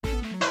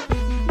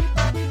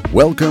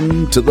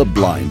Welcome to The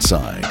Blind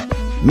Side.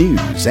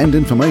 News and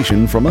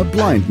information from a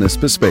blindness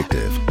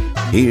perspective.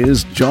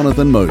 Here's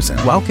Jonathan Mosen.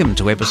 Welcome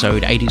to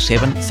episode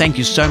 87. Thank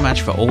you so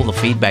much for all the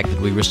feedback that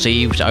we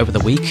received over the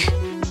week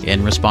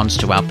in response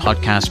to our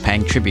podcast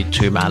paying tribute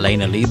to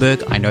Marlene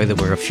Lieberg. I know there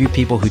were a few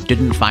people who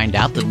didn't find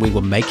out that we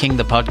were making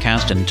the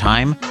podcast in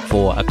time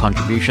for a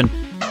contribution.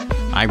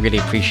 I really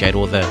appreciate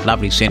all the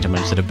lovely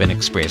sentiments that have been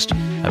expressed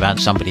about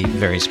somebody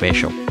very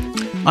special.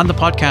 On the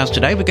podcast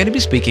today, we're going to be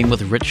speaking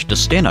with Rich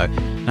Steno.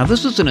 Now,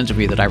 this is an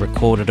interview that I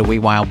recorded a wee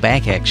while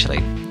back, actually,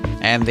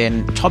 and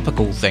then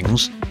topical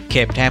things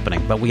kept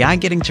happening. But we are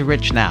getting to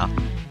Rich now,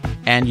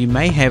 and you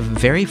may have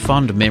very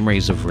fond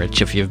memories of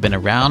Rich if you've been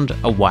around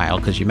a while,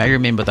 because you may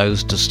remember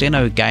those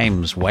Steno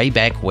games way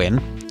back when,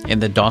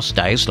 in the DOS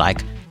days,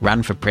 like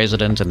Run for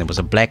President, and there was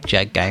a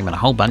blackjack game and a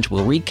whole bunch.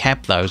 We'll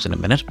recap those in a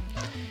minute.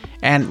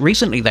 And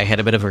recently they had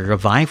a bit of a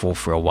revival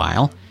for a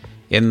while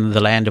in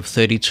the land of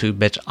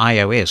 32-bit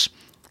iOS.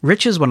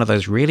 Rich is one of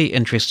those really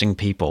interesting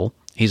people.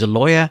 He's a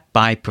lawyer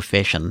by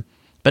profession,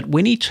 but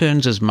when he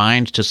turns his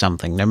mind to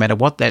something, no matter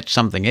what that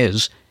something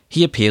is,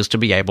 he appears to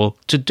be able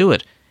to do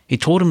it. He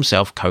taught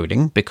himself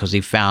coding because he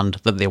found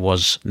that there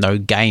was no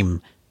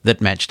game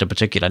that matched a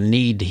particular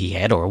need he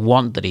had or a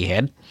want that he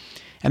had.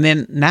 And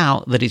then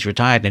now that he's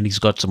retired and he's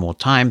got some more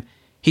time,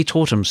 he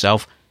taught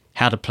himself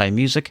how to play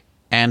music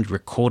and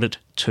record it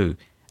too.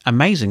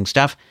 Amazing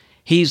stuff.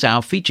 He's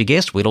our feature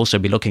guest. We'll also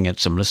be looking at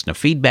some listener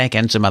feedback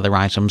and some other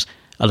items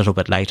a little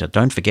bit later.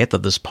 Don't forget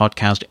that this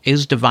podcast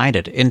is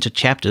divided into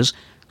chapters,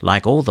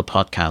 like all the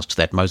podcasts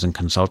that Mosen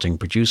Consulting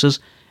produces,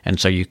 and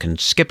so you can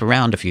skip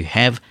around if you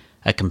have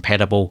a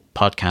compatible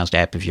podcast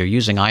app. If you're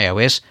using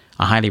iOS,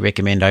 I highly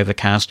recommend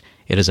Overcast.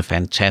 It is a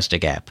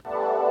fantastic app.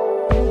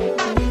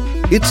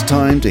 It's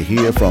time to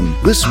hear from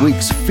this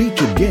week's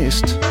featured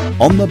guest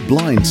on The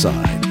Blind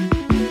Side.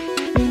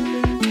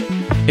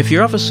 If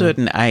you're of a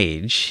certain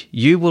age,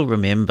 you will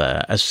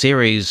remember a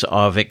series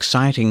of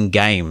exciting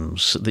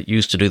games that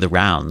used to do the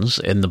rounds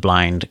in the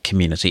blind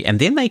community, and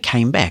then they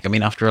came back. I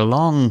mean, after a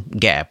long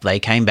gap, they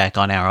came back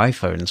on our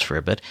iPhones for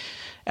a bit.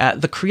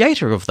 The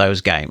creator of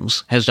those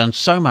games has done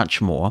so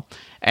much more,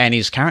 and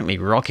he's currently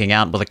rocking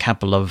out with a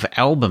couple of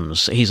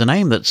albums. He's a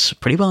name that's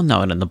pretty well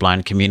known in the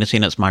blind community,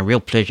 and it's my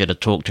real pleasure to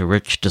talk to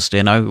Rich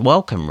Steno.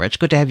 Welcome, Rich.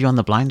 Good to have you on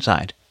The Blind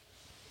Side.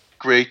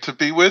 Great to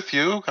be with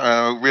you.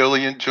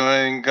 Really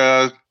enjoying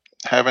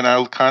having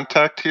our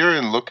contact here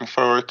and looking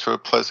forward to a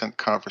pleasant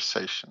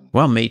conversation.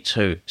 Well, me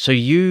too. So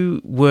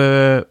you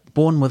were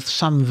born with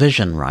some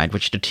vision, right,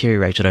 which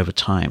deteriorated over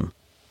time?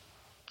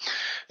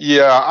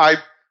 Yeah, I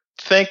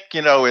think,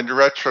 in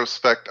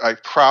retrospect, I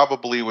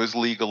probably was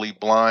legally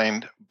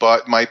blind,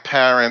 but my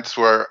parents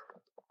were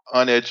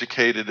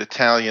uneducated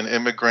Italian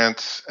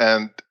immigrants,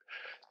 and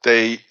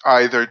they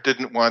either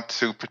didn't want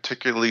to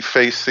particularly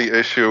face the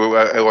issue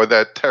or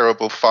that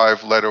terrible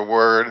 5-letter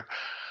word.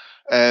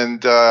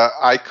 And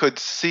I could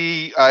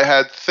see, I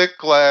had thick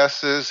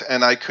glasses,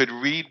 and I could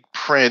read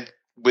print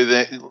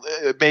within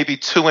maybe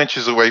 2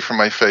 inches away from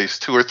my face,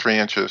 2 or 3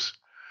 inches.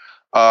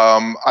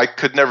 I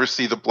could never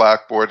see the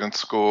blackboard in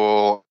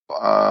school.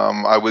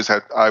 I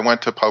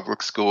went to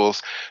public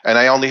schools, and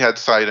I only had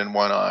sight in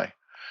one eye.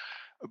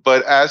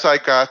 But as I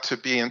got to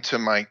be into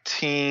my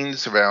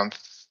teens, around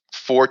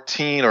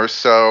 14 or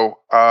so,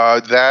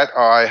 that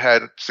I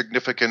had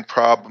significant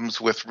problems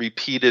with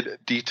repeated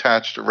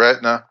detached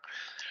retina.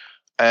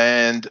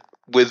 And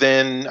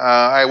within,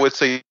 I would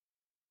say,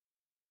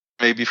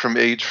 maybe from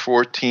age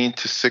 14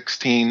 to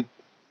 16,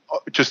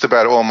 just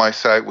about all my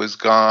sight was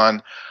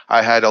gone.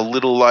 I had a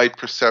little light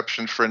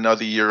perception for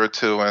another year or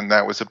two, and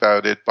that was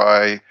about it.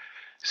 By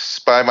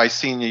my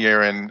senior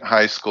year in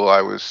high school,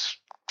 I was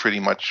pretty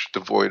much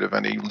devoid of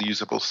any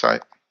usable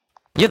sight.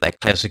 Yeah,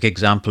 that classic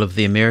example of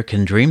the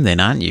American dream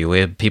then, aren't you?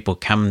 Where people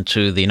come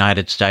to the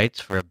United States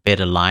for a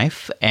better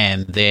life,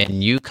 and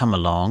then you come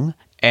along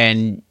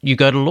and you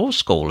go to law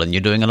school and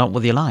you're doing a lot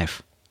with your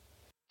life.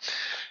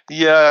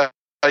 Yeah,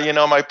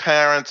 my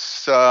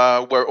parents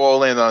were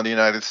all in on the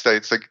United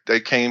States. They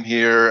came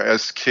here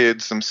as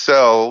kids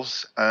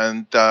themselves,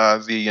 and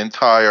the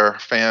entire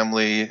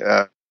family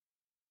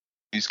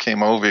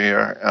came over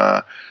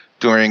here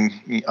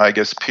during, I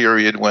guess,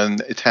 period when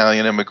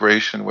Italian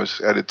immigration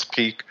was at its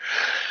peak.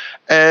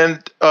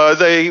 And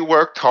they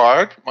worked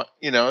hard.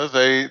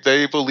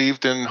 They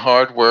believed in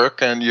hard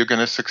work, and you're going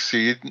to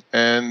succeed.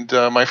 And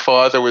my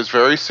father was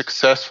very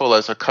successful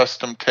as a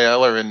custom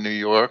tailor in New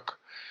York.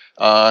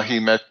 He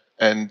met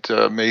and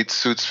made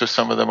suits for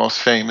some of the most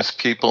famous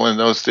people in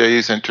those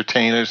days,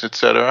 entertainers,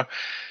 etc.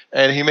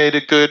 And he made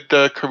a good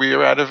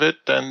career out of it.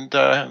 And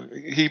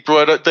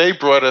they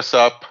brought us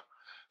up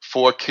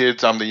 4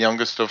 kids. I'm the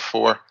youngest of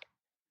 4.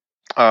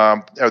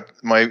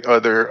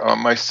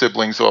 My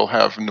siblings all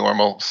have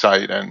normal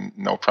sight and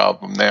no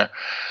problem there.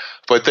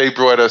 But they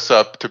brought us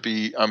up to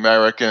be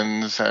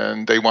Americans,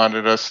 and they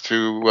wanted us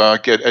to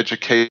get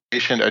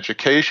education.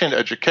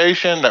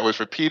 That was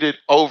repeated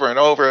over and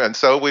over, and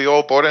so we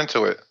all bought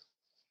into it.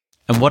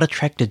 And what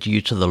attracted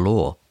you to the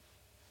law?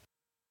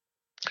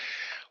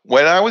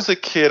 When I was a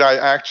kid, I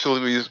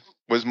actually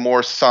was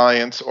more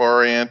science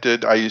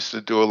oriented. I used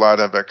to do a lot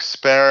of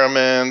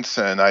experiments,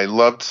 and I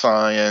loved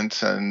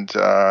science, and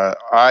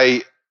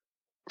I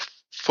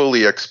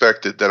fully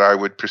expected that I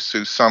would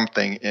pursue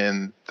something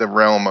in the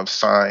realm of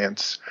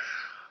science.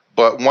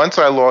 But once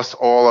I lost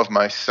all of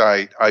my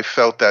sight, I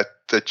felt that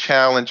the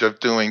challenge of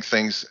doing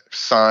things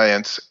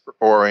science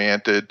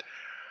oriented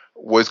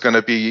was going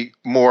to be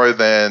more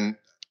than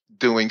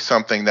doing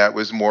something that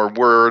was more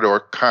word or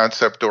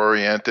concept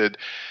oriented.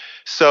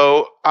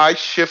 So I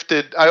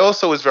shifted. I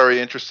also was very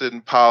interested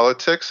in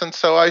politics. And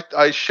so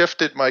I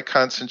shifted my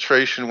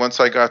concentration once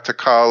I got to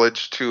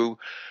college to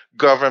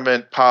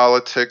government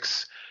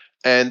politics.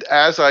 And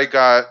as I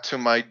got to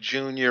my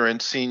junior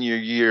and senior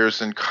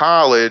years in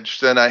college,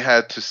 then I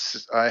had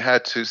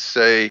to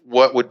say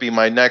what would be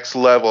my next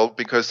level,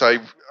 because I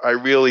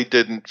really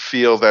didn't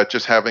feel that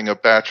just having a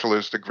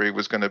bachelor's degree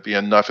was going to be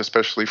enough,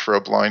 especially for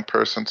a blind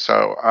person.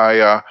 So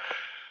I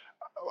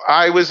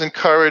was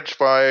encouraged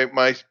by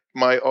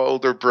my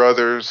older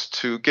brothers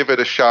to give it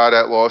a shot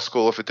at law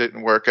school. If it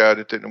didn't work out,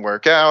 it didn't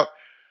work out.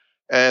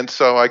 And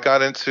so I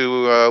got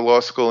into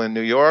law school in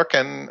New York,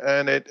 and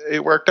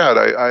it worked out.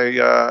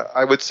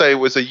 I would say it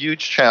was a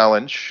huge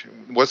challenge.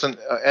 It wasn't,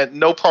 and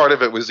no part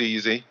of it was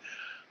easy.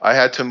 I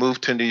had to move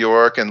to New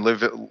York and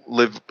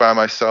live by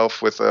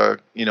myself with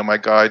my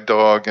guide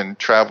dog, and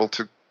travel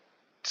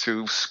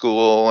to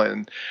school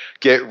and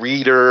get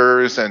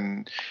readers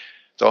and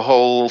the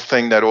whole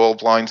thing that all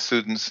blind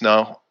students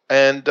know.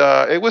 And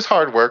it was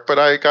hard work, but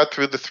I got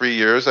through the 3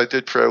 years. I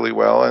did fairly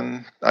well,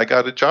 and I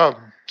got a job.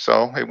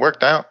 So it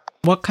worked out.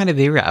 What kind of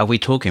era are we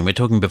talking? We're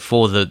talking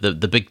before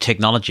the big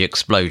technology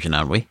explosion,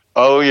 aren't we?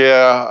 Oh,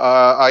 yeah.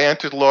 I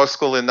entered law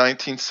school in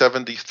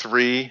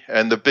 1973,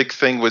 and the big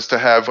thing was to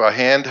have a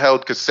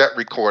handheld cassette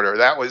recorder.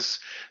 That was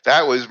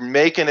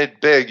making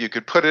it big. You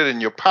could put it in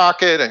your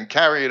pocket and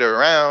carry it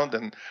around,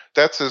 and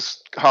that's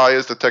as high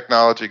as the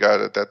technology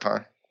got at that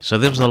time. So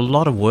there was a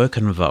lot of work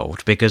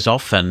involved, because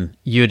often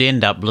you'd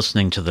end up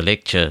listening to the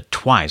lecture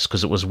twice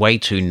because it was way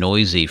too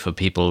noisy for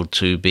people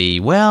to be,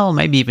 well,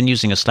 maybe even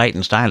using a slate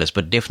and stylus,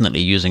 but definitely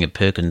using a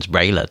Perkins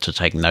Braille to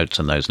take notes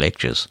in those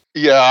lectures.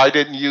 Yeah, I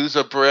didn't use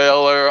a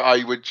Brailler.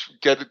 I would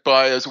get it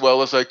by as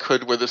well as I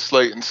could with a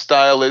slate and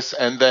stylus,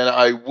 and then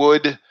I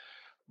would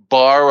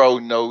borrow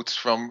notes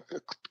from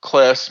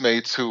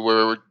classmates who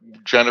were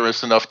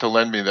generous enough to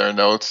lend me their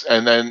notes.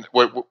 And then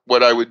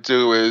what I would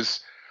do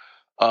is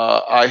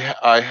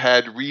I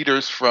had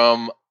readers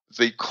from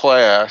the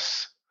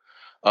class,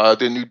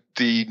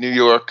 the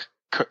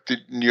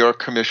New York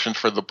Commission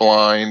for the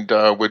Blind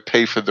would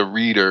pay for the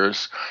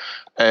readers,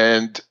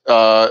 and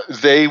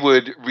they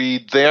would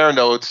read their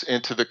notes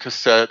into the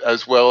cassette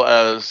as well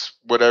as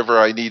whatever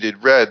I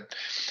needed read.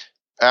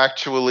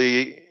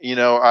 Actually,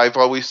 I've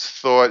always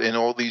thought in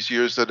all these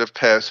years that have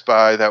passed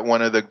by that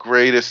one of the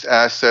greatest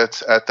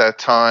assets at that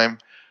time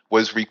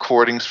was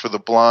recordings for the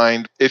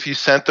blind. If you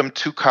sent them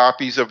 2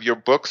 copies of your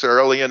books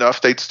early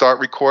enough, they'd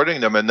start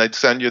recording them, and they'd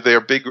send you their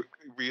big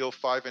reel,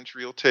 5-inch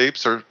reel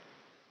tapes, or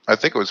I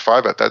think it was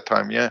 5 at that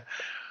time, yeah.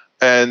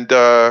 And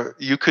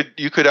you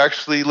could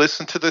actually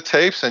listen to the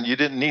tapes, and you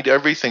didn't need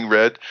everything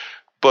read.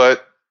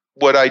 But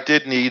what I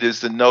did need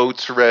is the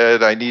notes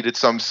read. I needed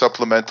some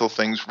supplemental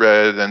things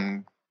read,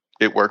 and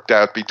it worked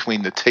out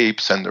between the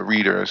tapes and the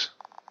readers.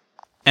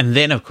 And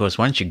then, of course,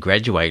 once you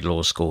graduate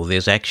law school,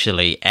 there's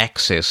actually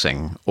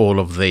accessing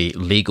all of the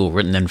legal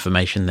written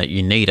information that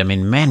you need. I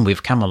mean, man,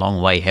 we've come a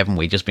long way, haven't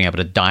we? Just being able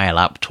to dial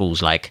up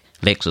tools like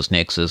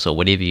LexisNexis or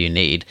whatever you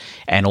need,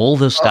 and all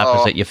this stuff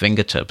is at your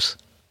fingertips.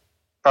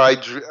 I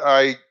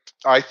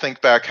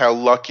think back how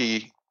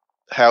lucky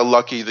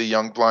the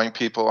young blind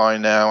people are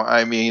now.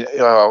 I mean,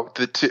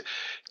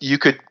 you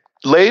could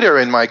later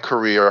in my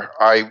career,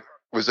 I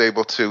was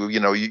able to,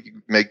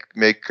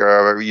 make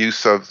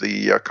use of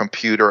the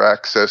computer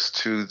access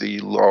to the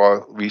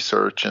law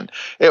research, and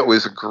it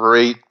was a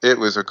great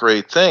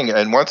thing.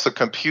 And once the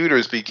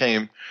computers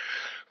became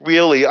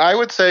really, I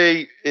would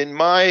say in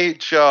my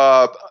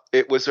job,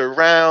 it was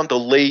around the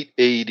late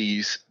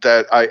 80s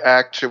that I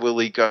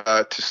actually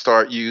got to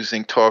start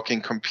using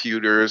talking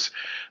computers.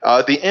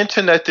 The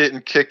internet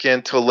didn't kick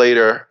in till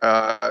later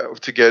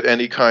to get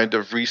any kind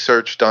of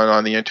research done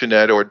on the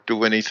internet or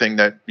do anything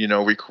that,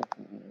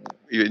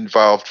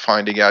 involved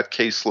finding out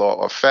case law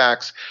or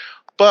facts.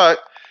 But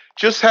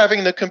just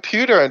having the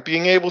computer and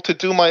being able to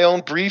do my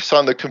own briefs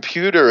on the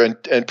computer and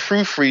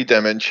proofread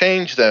them and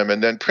change them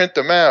and then print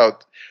them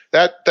out,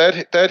 that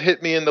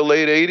hit me in the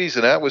late 80s,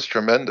 and that was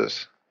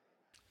tremendous.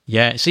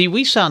 Yeah, see,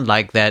 we sound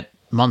like that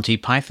Monty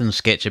Python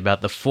sketch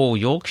about the 4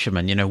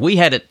 Yorkshiremen. We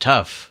had it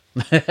tough.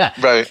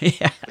 Right,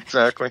 yeah.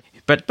 Exactly.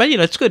 But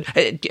it's good.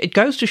 It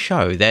goes to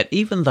show that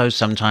even though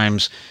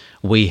sometimes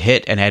we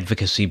hit an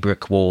advocacy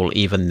brick wall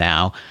even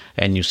now,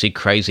 and you see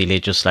crazy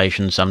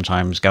legislation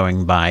sometimes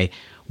going by,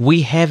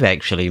 we have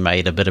actually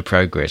made a bit of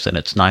progress, and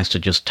it's nice to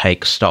just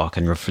take stock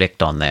and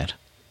reflect on that.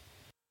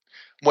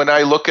 When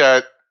I look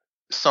at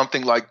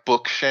something like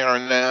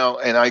Bookshare now,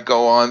 and I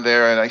go on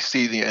there and I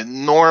see the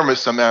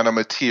enormous amount of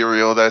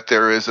material that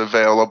there is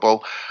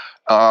available,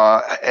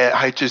 And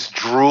I just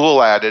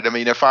drool at it. I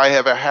mean, if I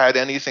ever had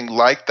anything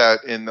like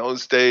that in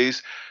those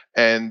days,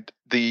 and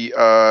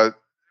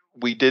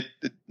we did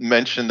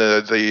mention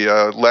the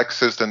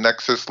Lexus, the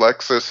Nexus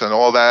Lexus, and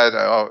all that.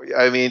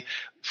 I mean,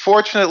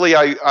 fortunately,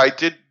 I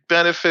did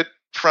benefit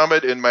from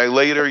it in my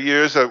later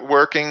years of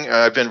working.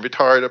 I've been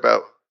retired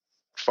about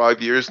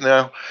 5 years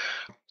now.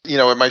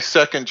 In my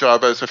second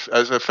job as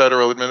a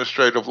federal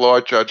administrative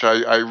law judge,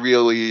 I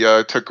really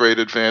took great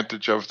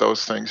advantage of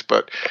those things.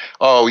 But,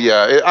 oh,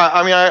 yeah,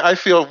 I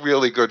feel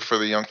really good for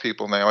the young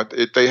people now.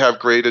 They have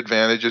great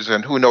advantages,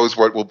 and who knows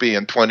what will be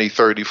in 20,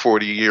 30,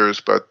 40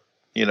 years. But,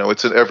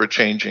 it's an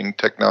ever-changing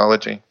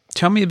technology.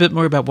 Tell me a bit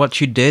more about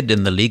what you did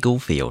in the legal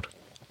field.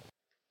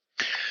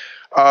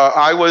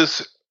 I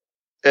was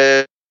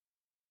an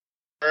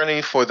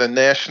attorney for the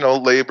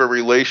National Labor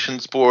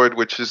Relations Board,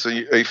 which is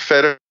a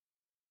federal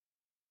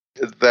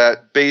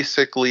that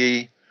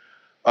basically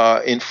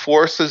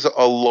enforces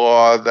a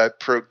law that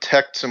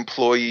protects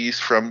employees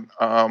from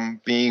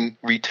being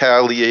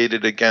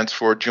retaliated against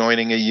for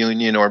joining a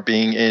union or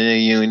being in a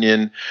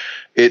union.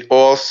 It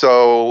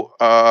also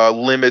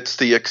limits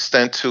the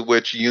extent to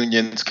which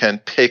unions can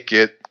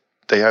picket.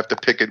 They have to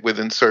picket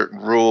within certain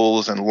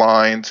rules and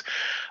lines.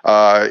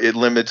 It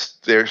limits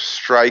their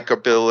strike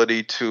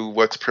ability to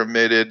what's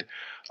permitted.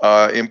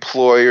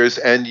 Employers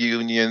and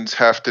unions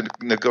have to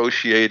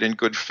negotiate in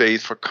good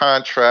faith for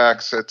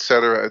contracts, et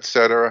cetera, et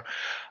cetera.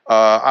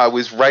 I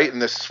was right in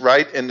the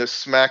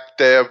smack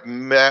dab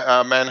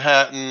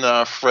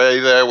Manhattan fray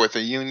there with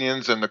the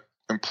unions and the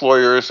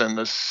employers in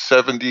the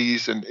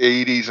 70s and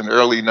 80s and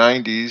early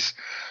 90s.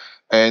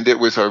 And it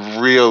was a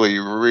really,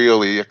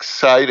 really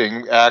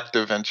exciting,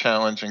 active, and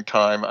challenging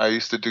time. I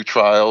used to do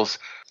trials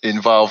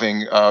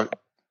involving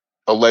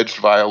alleged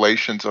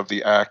violations of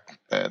the act,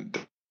 and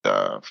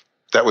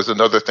that was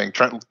another thing.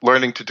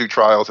 Learning to do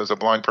trials as a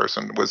blind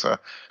person was that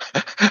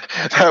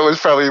was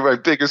probably my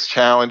biggest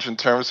challenge in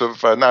terms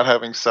of not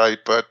having sight.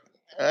 But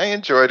I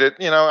enjoyed it.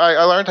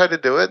 I learned how to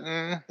do it,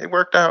 and it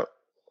worked out.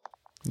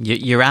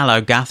 You're Allo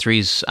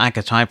Guthrie's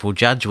archetypal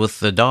judge with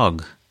the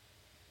dog.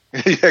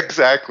 Yeah,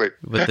 exactly.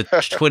 With the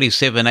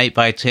 27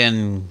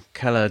 8x10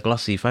 color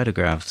glossy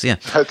photographs. Yeah,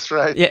 that's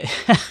right. Yeah.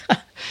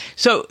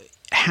 So,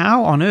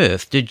 how on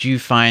earth did you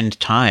find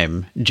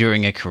time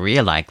during a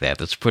career like that,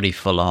 that's pretty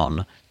full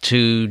on,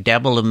 to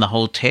dabble in the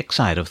whole tech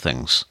side of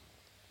things?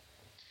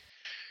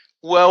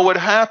 Well, what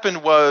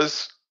happened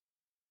was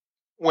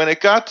when it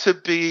got to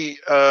be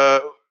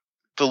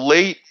the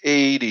late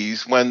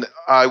 80s, when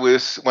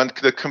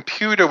the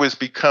computer was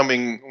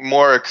becoming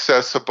more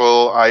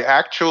accessible, I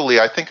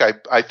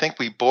think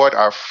we bought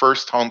our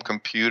first home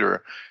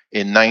computer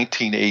in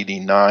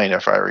 1989,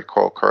 if I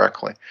recall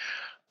correctly.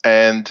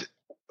 And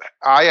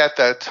I, at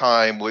that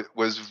time,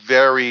 was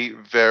very,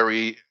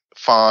 very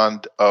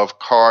fond of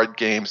card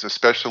games,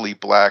 especially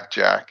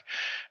blackjack.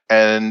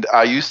 And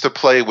I used to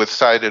play with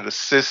sighted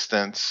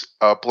assistants,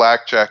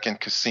 blackjack in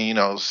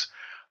casinos,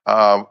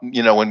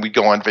 when we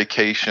go on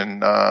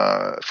vacation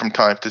from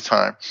time to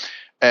time.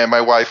 And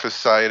my wife is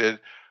sighted.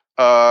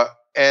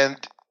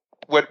 And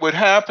what would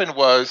happen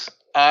was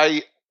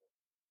I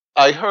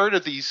heard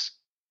of these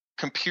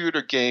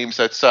computer games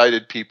that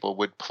sighted people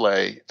would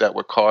play that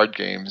were card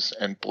games,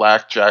 and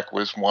blackjack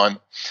was one.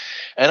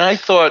 And I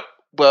thought,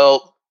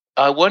 well,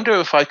 I wonder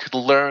if I could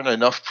learn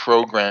enough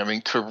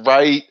programming to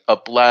write a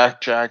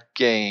blackjack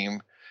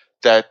game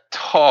that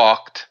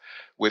talked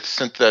with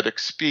synthetic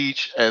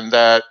speech and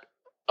that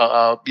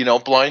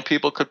blind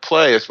people could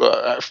play.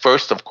 At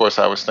first, of course,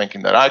 I was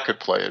thinking that I could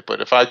play it, but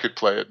if I could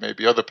play it,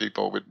 maybe other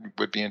people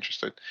would be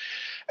interested.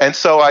 And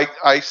so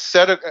I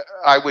said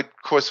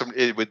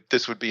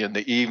this would be in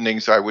the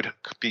evenings. I would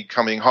be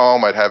coming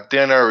home. I'd have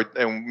dinner,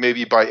 and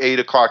maybe by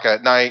 8:00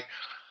 at night,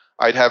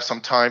 I'd have some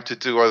time to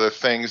do other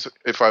things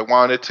if I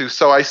wanted to.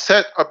 So I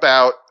set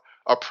about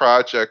a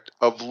project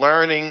of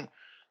learning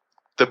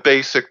the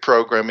basic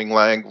programming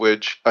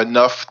language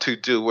enough to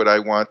do what I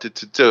wanted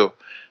to do.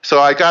 So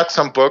I got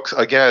some books.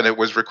 Again, it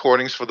was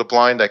Recordings for the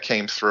Blind that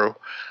came through.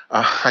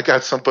 I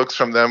got some books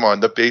from them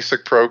on the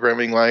basic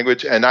programming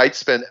language, and I'd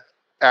spend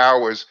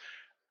hours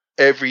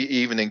every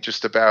evening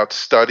just about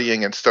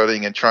studying and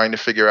trying to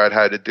figure out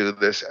how to do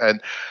this. And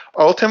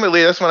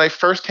ultimately, that's when I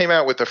first came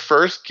out with the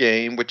first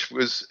game, which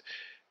was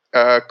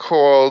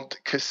called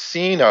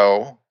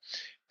Casino,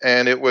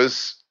 and it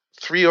was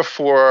 3 or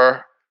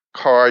 4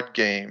 card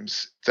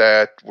games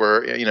that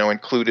were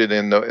included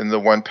in the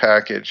one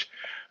package.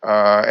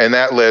 And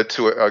that led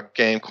to a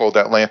game called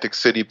Atlantic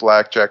City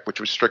Blackjack,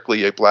 which was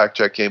strictly a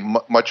blackjack game,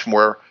 much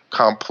more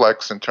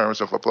complex in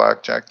terms of a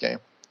blackjack game.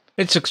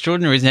 It's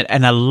extraordinary, isn't it?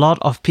 And a lot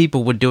of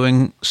people were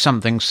doing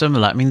something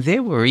similar. I mean,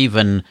 there were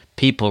even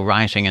people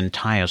writing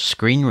entire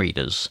screen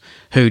readers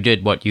who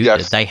did what you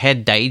did. They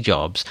had day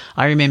jobs.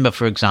 I remember,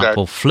 for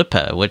example,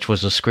 Flipper, which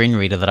was a screen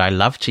reader that I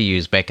loved to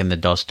use back in the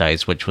DOS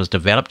days, which was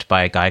developed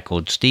by a guy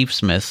called Steve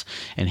Smith,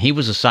 and he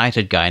was a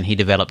sighted guy, and he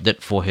developed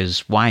it for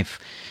his wife.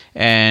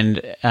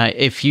 And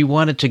if you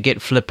wanted to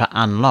get Flipper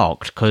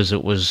unlocked, because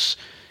it was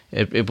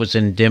it was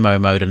in demo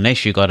mode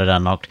unless you got it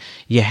unlocked.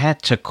 You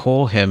had to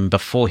call him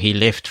before he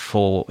left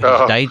for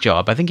his day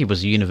job. I think he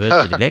was a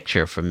university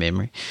lecturer from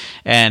memory.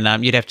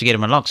 And you'd have to get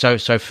him unlocked.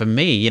 So for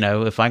me,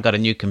 if I got a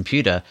new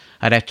computer,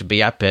 I'd have to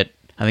be up at,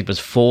 I think it was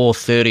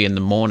 4:30 in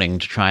the morning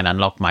to try and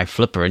unlock my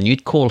flipper, and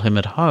you'd call him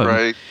at home.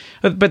 Right.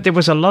 But there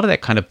was a lot of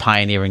that kind of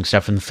pioneering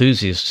stuff,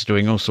 enthusiasts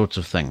doing all sorts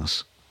of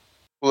things.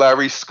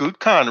 Larry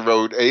Skutcon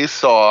wrote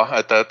ASAW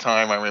at that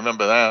time. I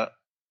remember that.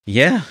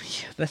 Yeah,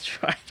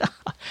 that's right.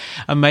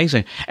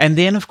 Amazing. And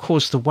then, of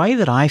course, the way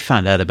that I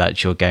found out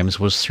about your games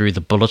was through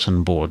the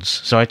bulletin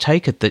boards. So I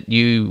take it that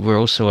you were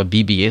also a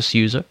BBS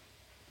user?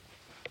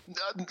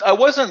 I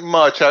wasn't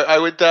much. I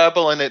would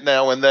dabble in it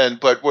now and then,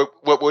 but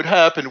what would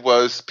happen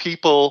was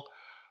people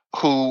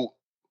who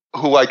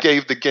I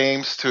gave the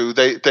games to,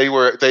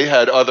 they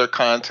had other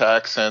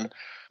contacts, and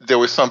there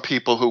were some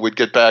people who would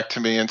get back to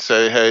me and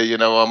say, hey,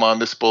 I'm on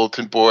this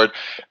bulletin board.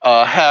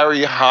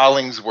 Harry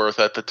Hollingsworth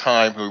at the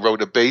time, who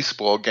wrote a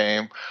baseball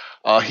game,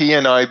 he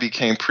and I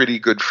became pretty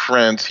good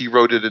friends. He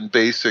wrote it in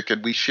BASIC,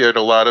 and we shared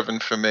a lot of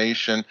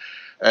information.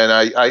 And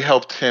I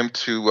helped him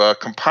to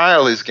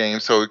compile his game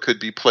so it could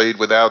be played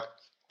without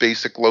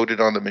BASIC loaded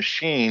on the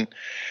machine.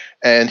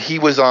 And he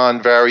was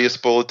on various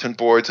bulletin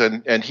boards,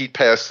 and he'd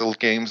pass the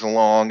games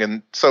along.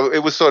 And so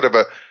it was sort of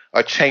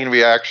a chain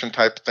reaction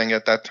type thing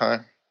at that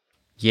time.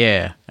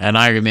 Yeah, and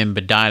I remember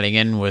dialing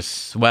in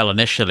with,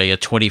 initially a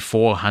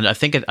 2400. I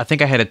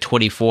think I had a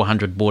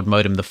 2400 baud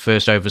modem, the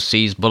first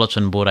overseas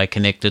bulletin board I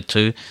connected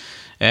to.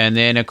 And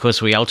then, of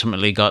course, we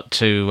ultimately got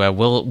to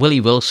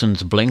Willie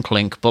Wilson's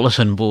BlinkLink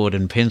bulletin board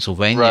in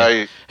Pennsylvania,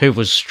 right, who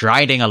was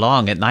striding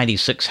along at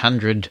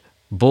 9600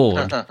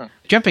 baud.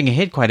 Jumping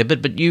ahead quite a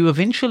bit, but you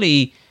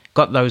eventually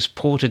got those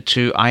ported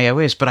to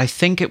iOS, but I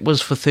think it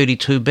was for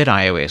 32-bit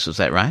iOS, is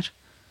that right?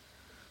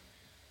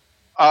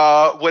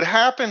 What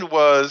happened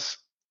was,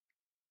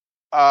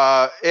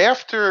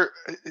 after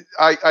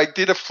I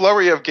did a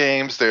flurry of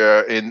games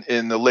there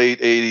in the late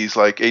 80s,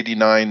 like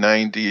 89,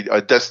 90,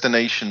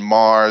 Destination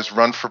Mars,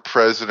 Run for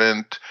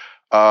President.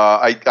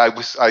 I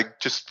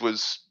just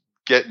was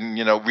getting,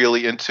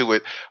 really into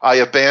it. I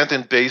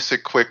abandoned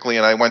BASIC quickly,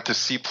 and I went to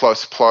C++,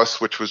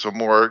 which was a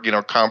more,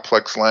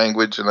 complex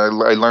language, and I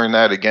learned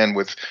that again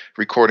with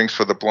recordings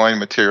for the blind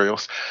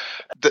materials.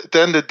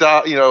 Then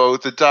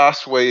the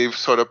DOS wave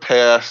sort of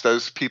passed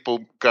as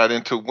people got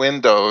into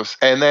Windows,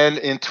 and then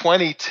in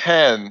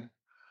 2010,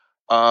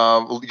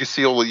 you can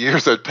see all the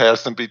years that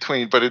passed in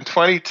between. But in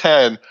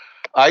 2010,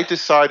 I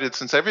decided,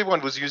 since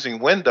everyone was using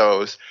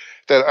Windows,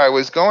 that I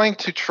was going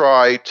to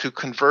try to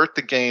convert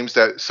the games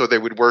so they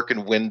would work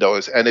in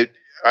Windows, and it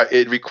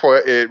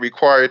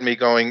required me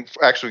going.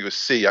 Actually, it was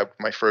C,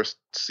 my first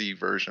C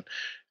version.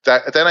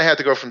 Then I had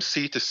to go from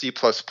C to C++,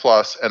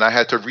 and I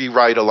had to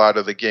rewrite a lot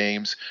of the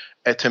games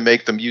and to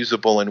make them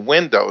usable in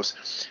Windows.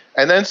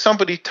 And then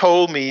somebody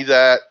told me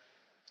that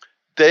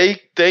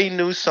they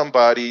knew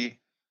somebody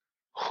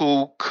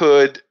who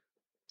could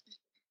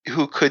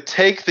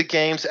take the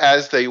games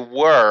as they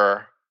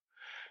were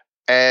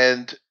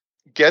and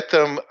get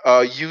them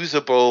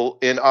usable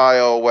in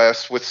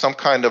iOS with some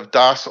kind of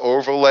DOS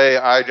overlay.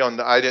 I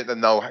didn't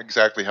know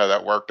exactly how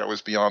that worked. That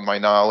was beyond my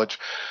knowledge.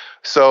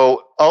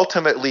 So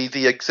ultimately,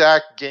 the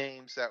exact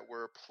games that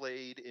were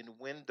played in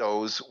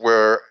Windows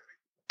were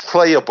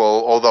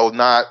playable, although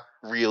not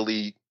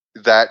really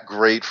that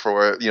great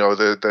for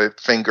the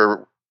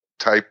finger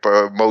type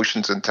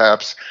motions and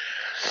taps.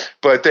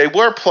 But they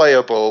were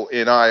playable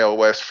in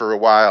iOS for a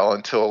while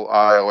until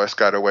iOS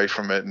got away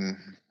from it, and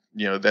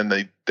then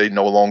they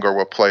no longer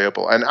were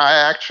playable. And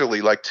I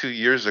actually, like 2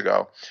 years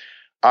ago,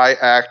 I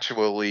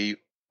actually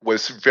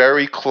was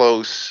very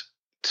close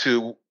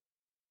to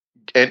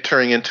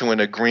entering into an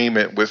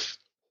agreement with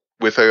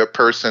a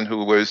person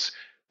who was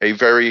a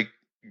very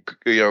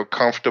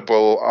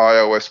comfortable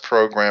iOS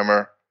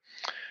programmer,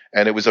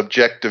 and it was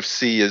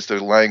Objective-C is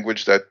the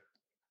language that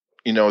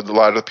a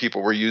lot of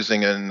people were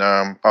using in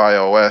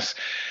iOS.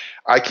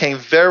 I came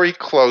very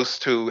close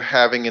to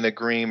having an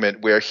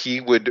agreement where he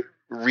would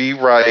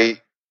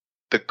rewrite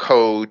the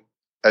code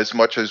as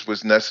much as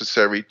was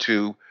necessary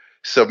to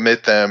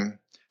submit them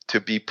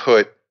to be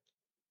put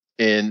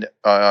in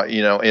in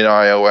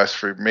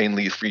iOS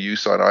mainly for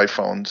use on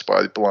iPhones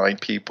by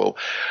blind people.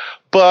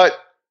 But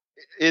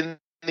in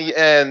the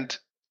end,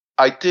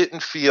 I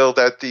didn't feel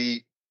that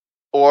the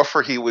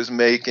offer he was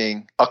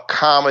making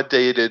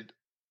accommodated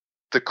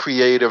the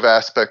creative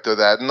aspect of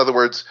that. In other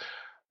words,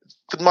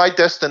 my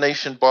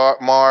Destination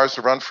Mars,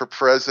 Run for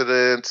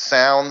President,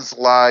 Sounds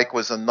Like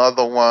was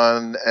another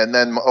one, and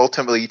then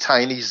ultimately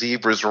Tiny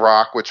Zebras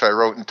Rock, which I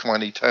wrote in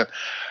 2010.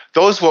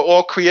 Those were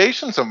all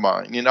creations of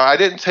mine. I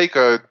didn't take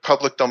a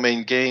public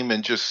domain game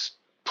and just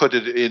put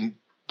it in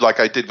like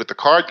I did with the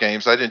card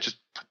games. I didn't just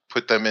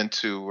put them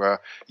into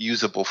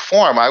usable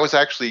form. I was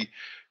actually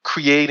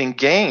creating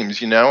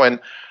games, and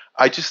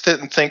I just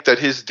didn't think that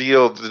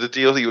the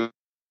deal he was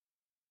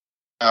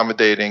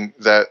accommodating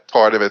that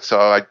part of it,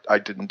 so I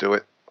didn't do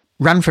it.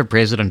 Run for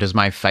President is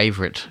my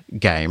favorite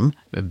game,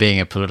 being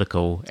a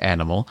political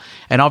animal.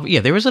 And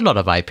there is a lot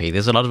of IP.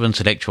 There's a lot of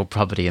intellectual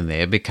property in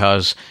there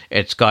because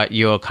it's got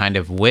your kind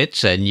of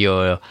wits and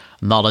your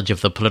knowledge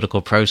of the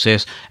political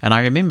process. And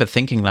I remember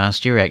thinking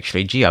last year,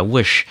 actually, gee, I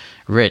wish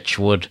Rich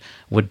would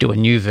do a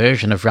new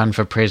version of Run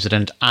for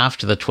President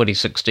after the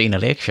 2016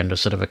 election to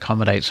sort of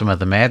accommodate some of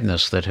the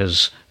madness that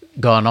has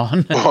gone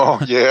on.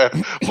 Oh yeah,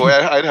 boy,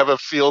 I'd have a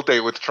field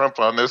day with Trump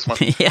on this one.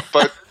 Yeah.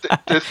 But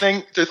the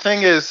thing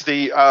is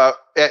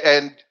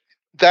and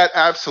that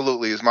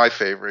absolutely is my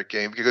favorite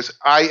game because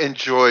I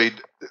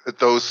enjoyed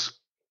those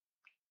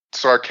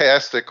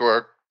sarcastic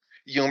or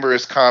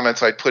humorous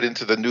comments I'd put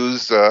into the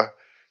news, the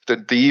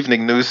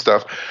evening news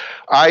stuff.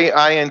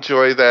 I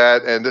enjoy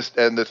that, and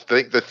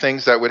the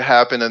things that would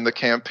happen in the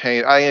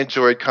campaign. I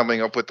enjoyed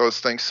coming up with those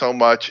things so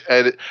much,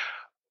 and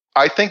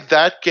I think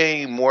that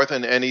game, more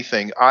than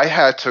anything, I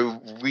had to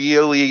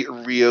really,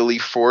 really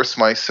force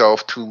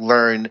myself to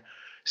learn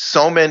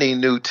so many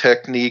new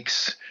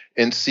techniques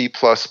in C++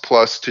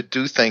 to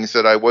do things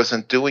that I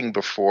wasn't doing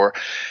before.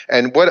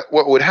 And what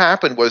would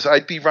happen was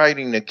I'd be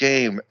writing a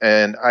game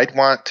and I'd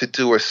want to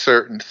do a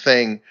certain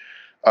thing.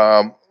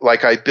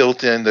 Like I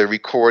built in the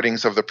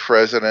recordings of the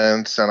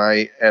presidents and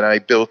I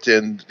built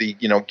in the,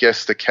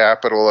 guess the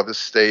capital of the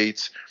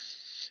states.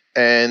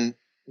 And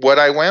what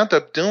I wound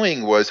up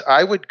doing was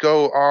I would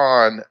go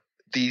on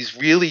these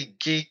really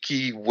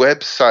geeky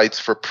websites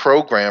for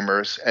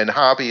programmers and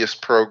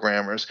hobbyist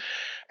programmers,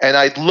 and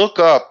I'd look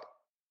up,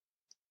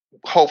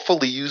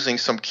 hopefully using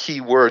some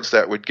keywords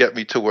that would get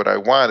me to what I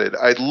wanted.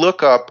 I'd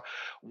look up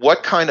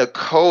what kind of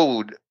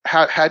code,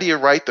 how do you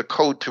write the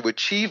code to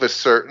achieve a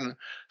certain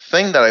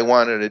thing that I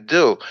wanted to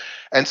do.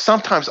 And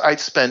sometimes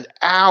I'd spend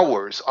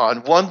hours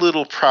on one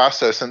little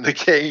process in the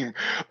game,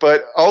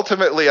 but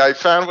ultimately I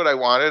found what I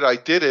wanted, I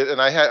did it,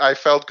 and I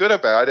felt good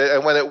about it.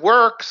 And when it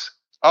works,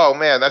 oh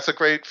man, that's a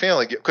great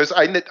feeling, because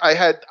I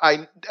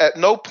at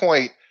no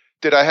point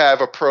did I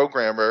have a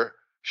programmer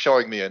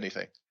showing me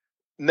anything.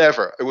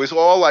 Never. It was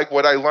all like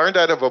what I learned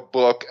out of a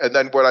book and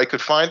then what I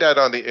could find out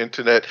on the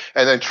internet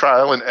and then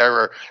trial and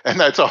error. And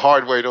that's a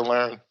hard way to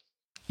learn.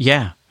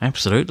 Yeah,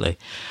 absolutely.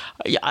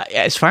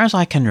 As far as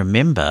I can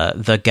remember,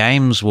 the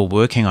games were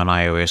working on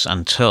iOS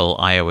until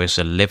iOS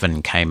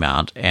 11 came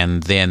out,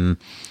 and then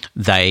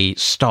they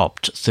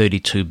stopped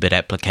 32-bit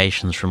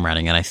applications from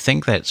running, and I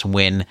think that's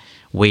when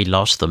we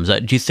lost them. So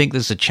do you think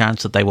there's a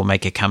chance that they will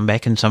make a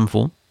comeback in some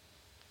form?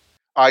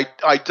 I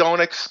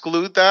don't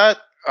exclude that.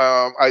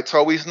 It's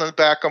always in the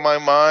back of my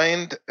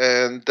mind,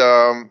 and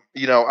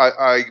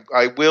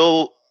I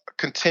will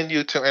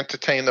continue to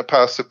entertain the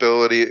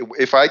possibility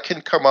if I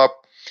can come up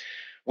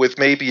with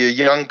maybe a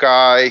young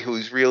guy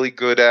who's really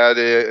good at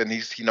it, and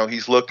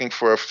he's looking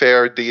for a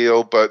fair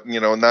deal, but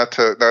not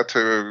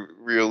to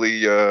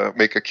really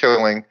make a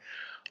killing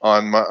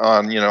on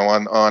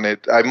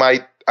it.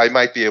 I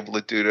might be able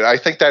to do that. I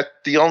think that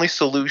the only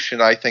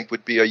solution I think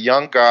would be a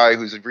young guy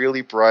who's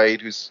really bright,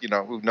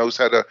 who knows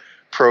how to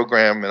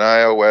program in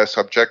iOS,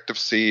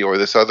 Objective-C, or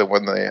this other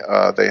one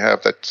they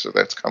have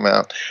that's come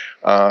out.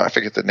 I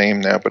forget the name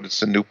now, but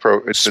it's a new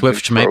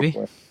Swift, maybe.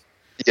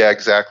 Yeah,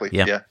 exactly.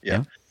 Yeah.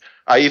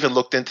 I even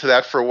looked into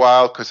that for a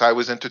while because I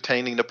was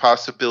entertaining the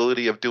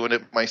possibility of doing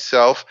it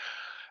myself.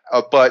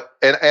 But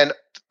I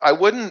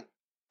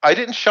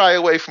didn't shy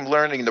away from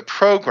learning the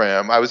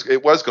program.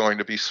 It was going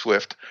to be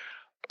Swift,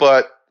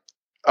 but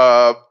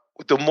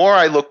the more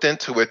I looked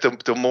into it,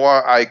 the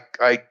more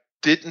I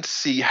didn't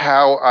see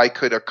how I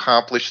could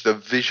accomplish the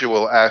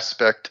visual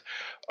aspect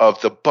of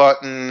the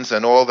buttons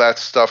and all that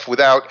stuff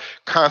without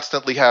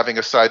constantly having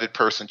a sighted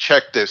person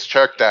check this,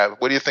 check that.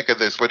 What do you think of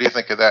this? What do you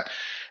think of that?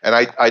 And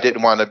I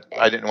didn't want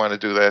to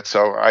do that,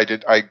 so I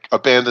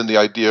abandoned the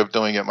idea of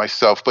doing it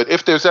myself. But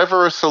if there's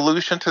ever a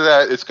solution to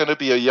that, it's going to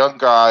be a young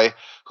guy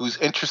who's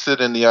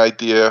interested in the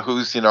idea,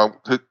 who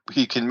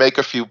he can make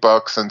a few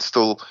bucks and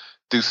still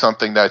do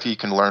something that he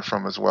can learn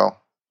from as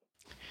well.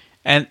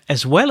 And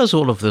as well as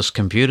all of this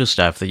computer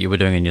stuff that you were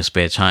doing in your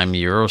spare time,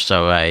 you're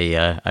also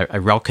a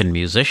rockin'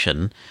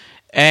 musician,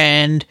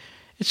 and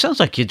it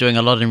sounds like you're doing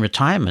a lot in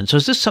retirement. So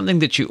is this something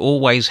that you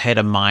always had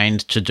a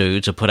mind to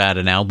do, to put out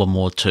an album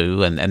or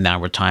two, and now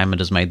retirement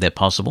has made that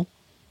possible?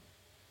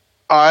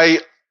 I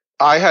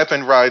have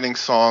been writing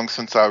songs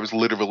since I was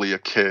literally a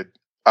kid,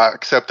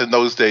 except in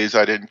those days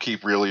I didn't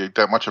keep really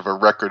that much of a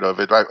record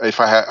of it. I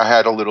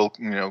had a little,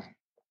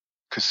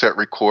 cassette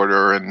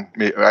recorder, and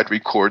I'd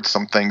record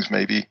some things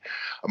maybe.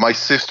 My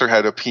sister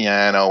had a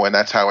piano, and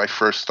that's how I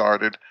first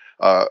started.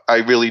 I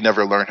really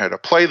never learned how to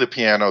play the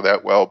piano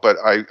that well, but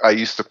I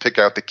used to pick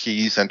out the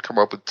keys and come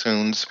up with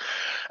tunes.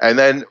 And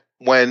then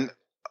when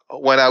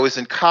I was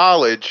in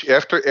college,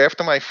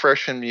 after my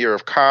freshman year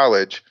of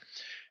college,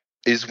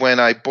 is when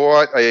I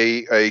bought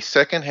a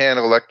secondhand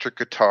electric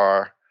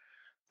guitar,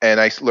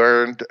 and I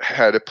learned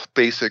how to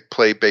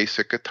play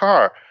basic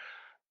guitar.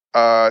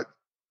 I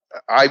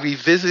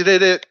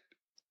revisited it.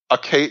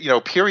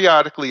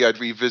 Periodically I'd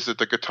revisit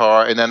the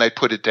guitar, and then I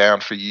put it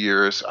down for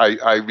years.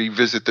 I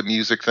revisit the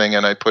music thing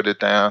and I put it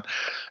down.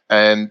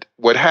 And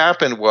what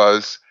happened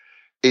was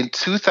in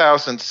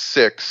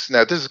 2006,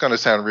 now this is going to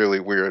sound really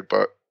weird,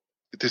 but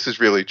this is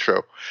really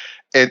true.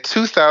 In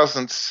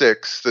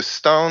 2006, the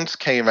Stones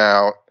came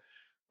out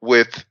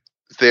with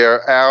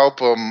their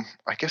album.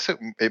 I guess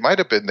it might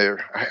have been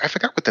I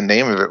forgot what the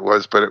name of it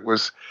was, but it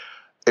was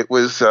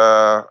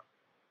an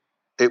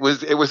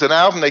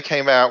album they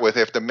came out with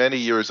after many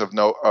years of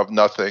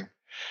nothing.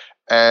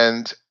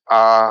 And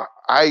I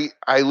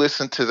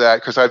listened to that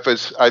because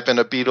I've been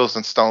a Beatles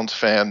and Stones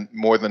fan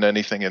more than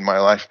anything in my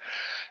life.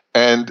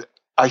 And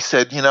I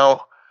said,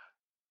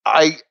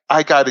 I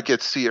got to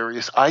get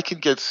serious. I can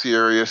get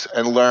serious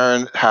and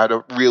learn how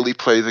to really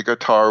play the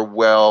guitar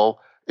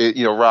well,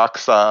 rock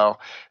style.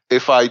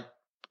 If I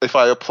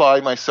apply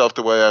myself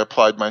the way I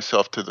applied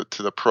myself to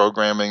the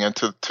programming and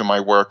to my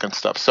work and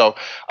stuff. So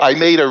I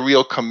made a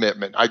real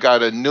commitment. I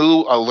got a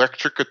new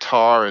electric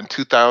guitar in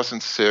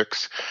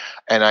 2006,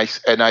 and I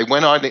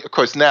went on. Of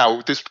course,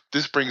 now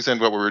this brings in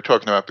what we were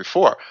talking about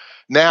before.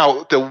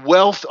 Now, the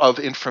wealth of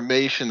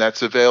information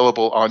that's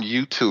available on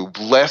YouTube,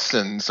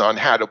 lessons on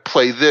how to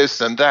play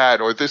this and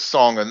that, or this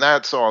song and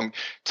that song,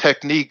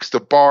 techniques, the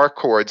bar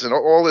chords, and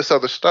all this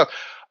other stuff.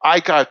 I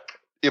got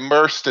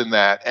immersed in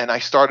that, and I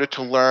started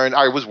to learn.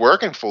 I was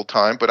working full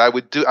time, but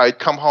I'd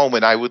come home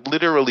and I would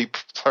literally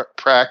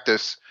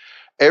practice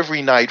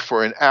every night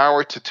for an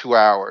hour to 2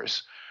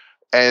 hours.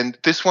 And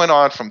this went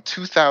on from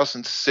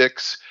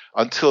 2006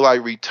 until I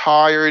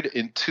retired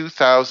in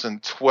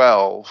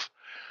 2012.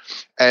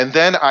 And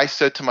then I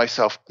said to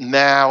myself,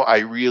 now I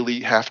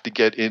really have to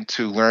get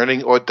into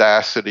learning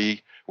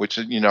Audacity, which,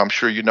 I'm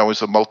sure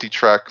is a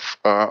multi-track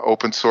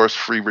open source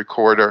free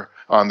recorder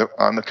on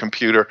the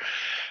computer.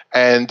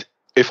 And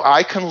if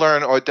I can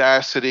learn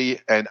Audacity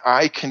and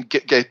I can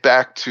get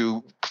back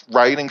to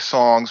writing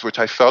songs, which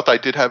I felt I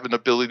did have an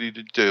ability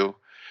to do,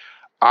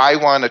 I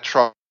want to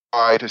try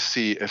to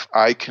see if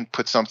I can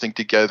put something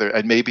together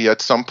and maybe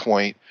at some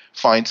point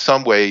find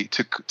some way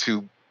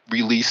to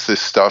release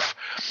this stuff.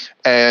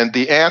 And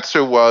the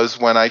answer was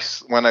when I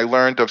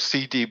learned of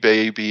CD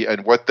Baby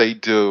and what they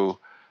do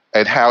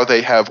and how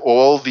they have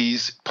all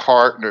these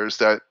partners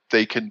that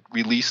they can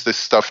release this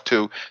stuff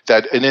to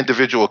that an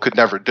individual could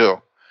never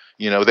do.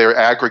 They're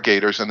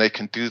aggregators and they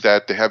can do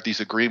that. They have these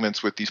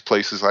agreements with these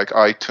places like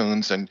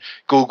iTunes and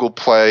Google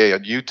Play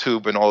and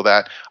YouTube and all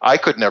that. I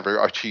could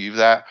never achieve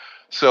that.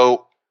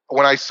 So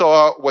when I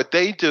saw what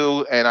they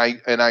do and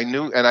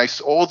I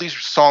saw all these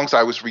songs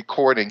I was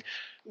recording,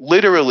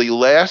 literally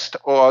last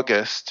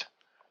August,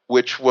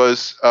 which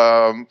was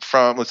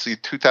from,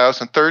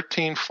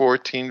 2013,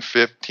 14,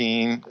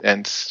 15,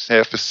 and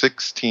half of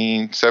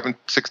 16,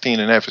 16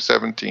 and half of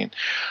 17.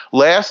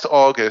 Last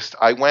August,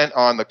 I went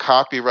on the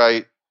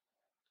copyright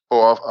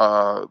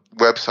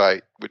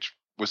website, which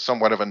was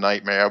somewhat of a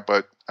nightmare,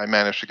 but I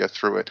managed to get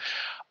through it.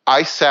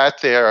 I sat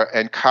there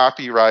and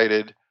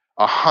copyrighted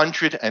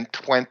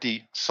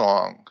 120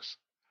 songs.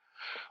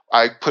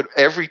 I put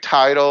every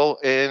title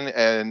in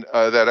and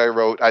that I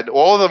wrote, and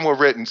all of them were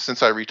written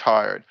since I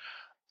retired.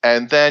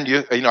 And then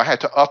I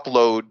had to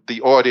upload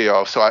the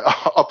audio, so I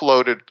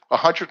uploaded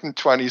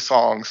 120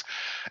 songs,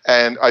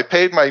 and I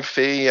paid my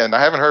fee, and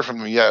I haven't heard from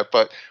them yet.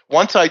 But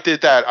once I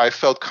did that, I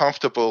felt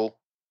comfortable,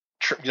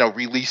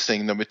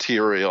 releasing the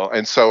material.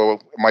 And so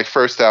my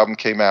first album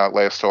came out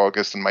last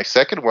August, and my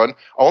second one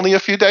only a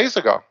few days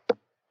ago.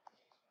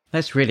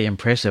 That's really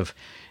impressive.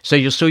 So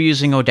you're still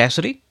using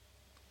Audacity?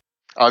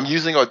 I'm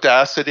using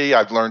Audacity.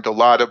 I've learned a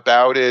lot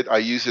about it. I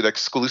use it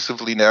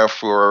exclusively now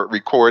for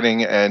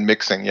recording and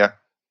mixing, yeah.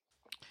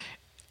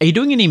 Are you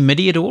doing any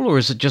MIDI at all, or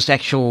is it just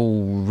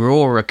actual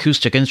raw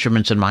acoustic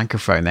instruments and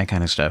microphone, that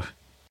kind of stuff?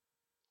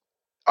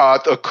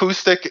 The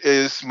acoustic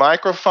is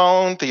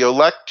microphone. The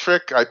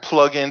electric, I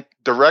plug in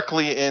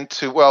directly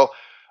into,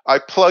 I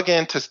plug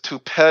into two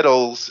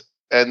pedals,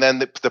 and then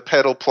the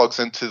pedal plugs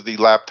into the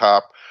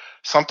laptop.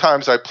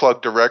 Sometimes I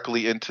plug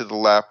directly into the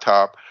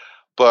laptop.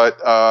 But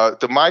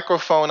the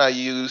microphone I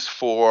use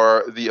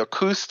for the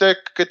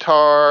acoustic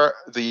guitar,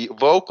 the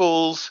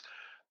vocals,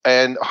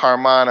 and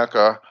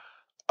harmonica.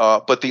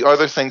 But the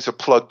other things are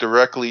plugged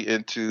directly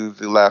into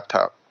the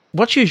laptop.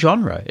 What's your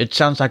genre? It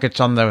sounds like it's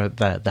on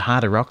the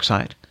harder rock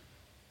side.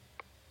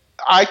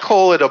 I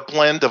call it a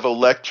blend of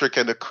electric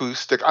and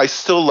acoustic. I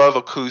still love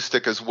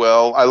acoustic as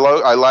well.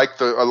 I like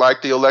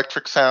the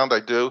electric sound.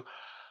 I do.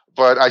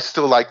 But I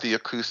still like the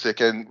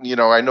acoustic. And,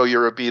 I know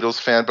you're a Beatles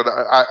fan, but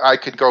I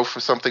could go for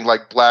something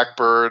like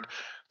Blackbird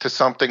to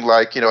something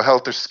like,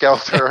 Helter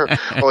Skelter,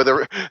 or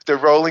the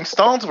Rolling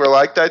Stones were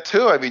like that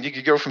too. I mean, you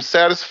could go from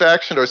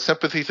Satisfaction or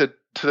Sympathy to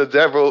the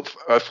Devil,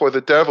 for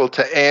the Devil,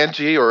 to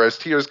Angie, or As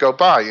Tears Go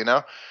By,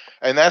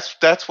 And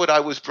that's what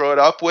I was brought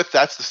up with.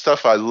 That's the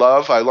stuff I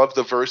love. I love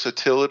the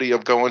versatility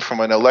of going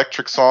from an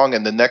electric song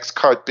and the next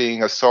cut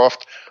being a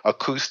soft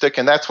acoustic.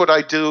 And that's what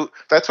I do.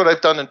 That's what I've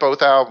done in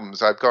both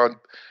albums. I've gone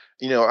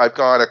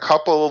a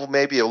couple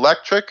maybe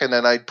electric, and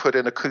then I put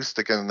an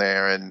acoustic in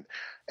there, and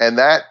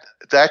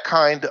that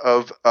kind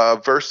of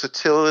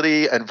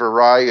versatility and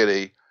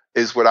variety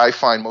is what I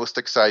find most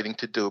exciting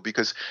to do.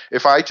 Because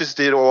if I just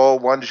did all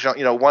one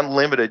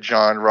limited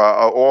genre,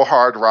 all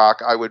hard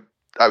rock, I would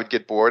would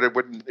get bored. It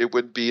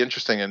wouldn't be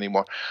interesting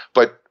anymore.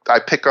 But I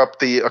pick up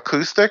the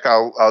acoustic.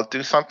 I'll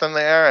do something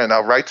there, and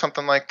I'll write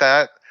something like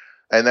that,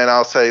 and then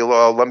I'll say,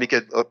 well, let me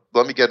get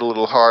a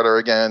little harder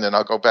again, and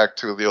I'll go back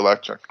to the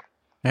electric.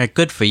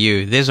 Good for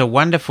you. There's a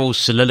wonderful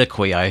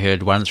soliloquy I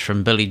heard once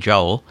from Billy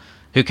Joel,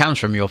 who comes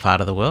from your part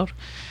of the world,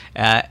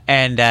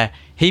 and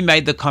he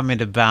made the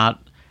comment about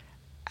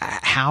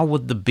how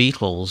would the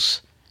Beatles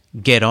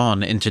get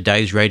on in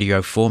today's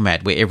radio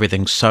format where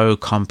everything's so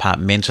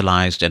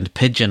compartmentalized and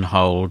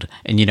pigeonholed,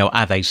 and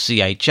are they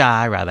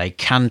CHR, are they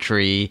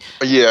country?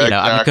 Yeah,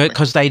 exactly.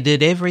 Because they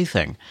did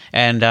everything,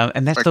 and that's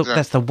Exactly.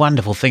 that's the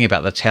wonderful thing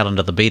about the talent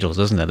of the Beatles,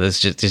 isn't it?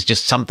 There's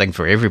just something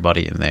for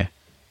everybody in there.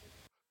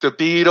 The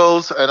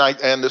Beatles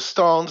and the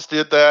Stones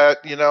did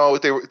that.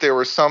 There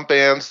were some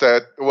bands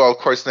that, well, of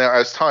course, now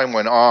as time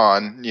went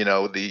on,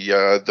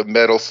 the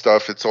metal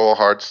stuff, it's all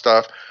hard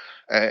stuff,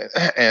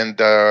 and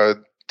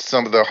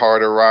some of the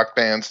harder rock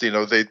bands, they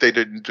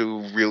didn't do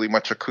really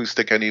much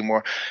acoustic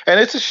anymore, and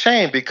it's a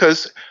shame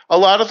because a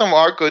lot of them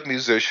are good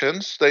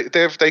musicians.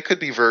 They could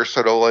be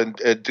versatile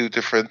and do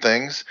different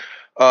things,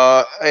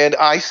 and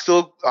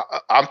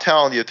I'm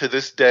telling you, to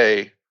this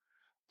day,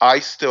 I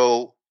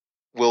still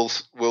will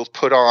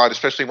put on,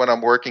 especially when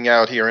I'm working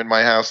out here in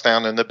my house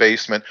down in the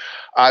basement,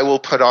 I will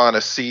put on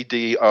a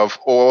CD of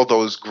all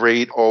those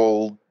great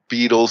old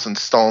Beatles and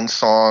Stones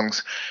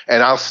songs,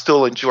 and I'll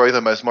still enjoy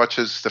them as much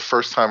as the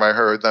first time I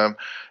heard them.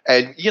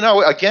 And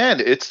again,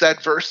 it's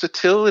that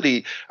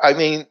versatility. I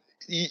mean,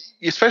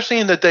 especially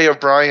in the day of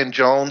Brian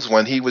Jones,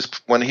 when he was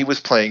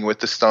playing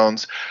with the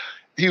Stones,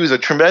 he was a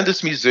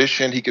tremendous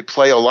musician. He could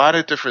play a lot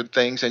of different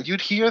things, and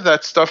you'd hear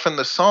that stuff in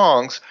the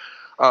songs.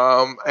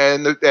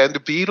 And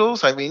the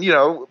Beatles, I mean,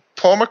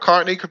 Paul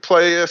McCartney could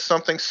play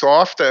something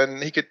soft,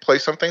 and he could play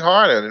something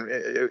hard, and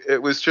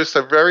it was just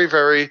a very,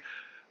 very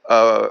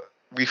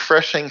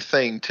refreshing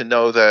thing to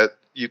know that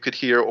you could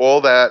hear all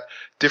that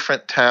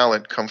different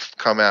talent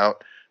come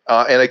out.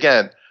 And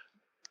again,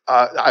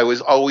 I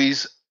was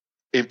always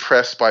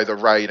impressed by the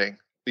writing.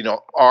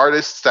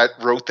 Artists that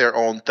wrote their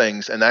own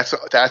things, and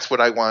that's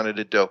what I wanted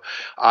to do.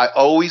 I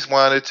always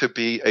wanted to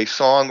be a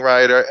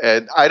songwriter,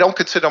 and I don't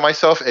consider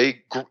myself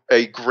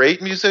a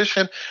great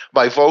musician.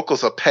 My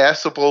vocals are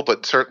passable,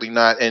 but certainly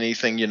not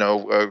anything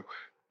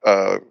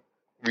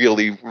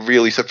really,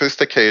 really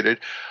sophisticated.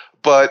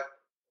 But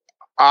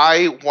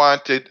I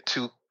wanted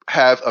to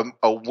have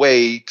a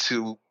way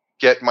to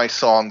get my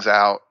songs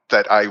out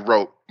that I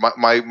wrote.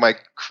 My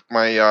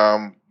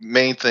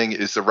main thing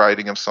is the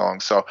writing of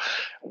songs. So,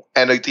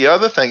 and the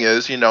other thing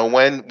is,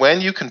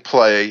 when you can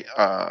play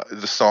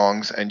the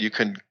songs and you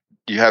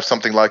have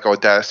something like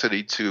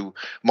Audacity to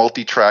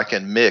multi-track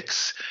and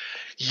mix,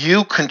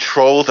 you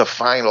control the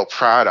final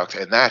product,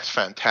 and that's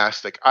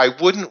fantastic. I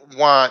wouldn't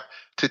want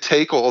to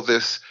take all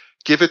this,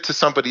 give it to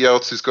somebody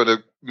else who's going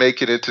to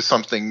make it into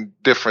something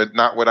different,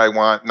 not what I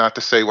want, not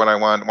to say what I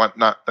want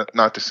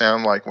not to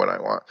sound like what I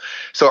want.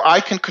 So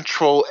I can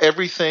control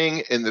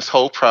everything in this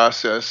whole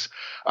process.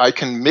 I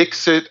can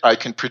mix it, I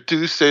can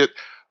produce it,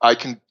 I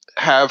can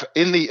have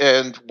in the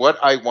end what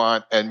I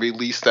want and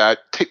release that.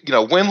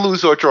 Win,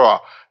 lose, or draw.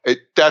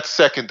 That's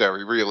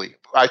secondary, really.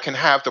 I can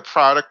have the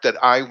product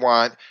that I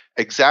want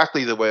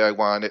exactly the way I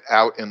want it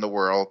out in the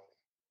world.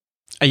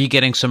 Are you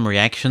getting some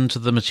reaction to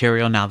the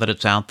material now that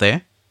it's out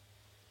there?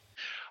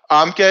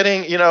 I'm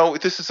getting,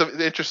 this is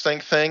an interesting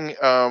thing.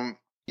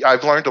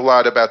 I've learned a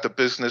lot about the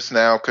business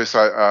now because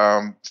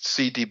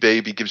CD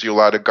Baby gives you a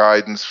lot of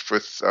guidance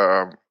with,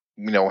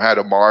 how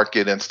to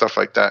market and stuff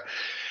like that.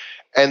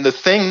 And the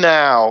thing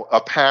now,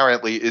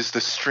 apparently, is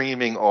the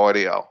streaming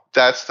audio.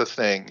 That's the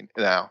thing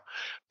now,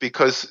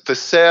 because the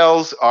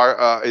sales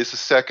is a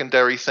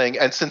secondary thing.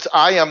 And since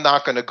I am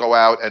not going to go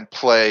out and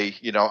play,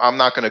 I'm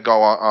not going to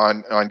go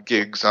on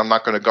gigs. I'm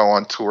not going to go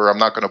on tour. I'm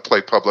not going to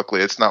play publicly.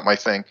 It's not my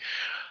thing.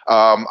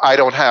 I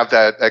don't have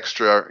that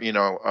extra,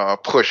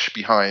 push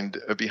behind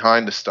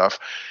the stuff.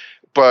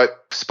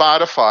 But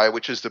Spotify,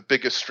 which is the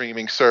biggest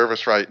streaming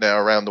service right now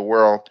around the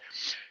world,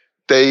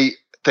 they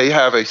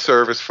have a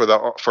service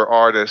for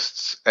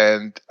artists,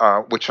 and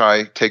which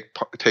I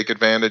take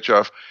advantage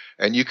of.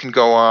 And you can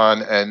go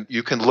on and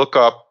you can look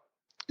up.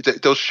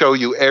 They'll show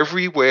you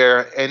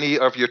everywhere any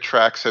of your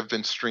tracks have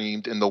been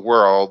streamed in the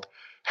world,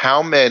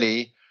 how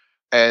many.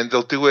 And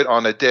they'll do it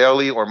on a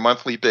daily or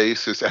monthly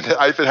basis. And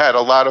I've had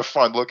a lot of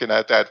fun looking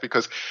at that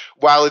because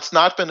while it's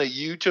not been a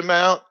huge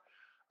amount,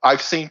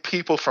 I've seen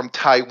people from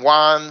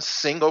Taiwan,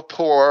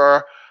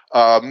 Singapore,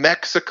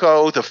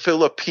 Mexico, the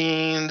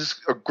Philippines,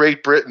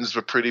 Great Britain's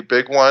a pretty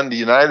big one, the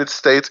United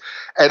States.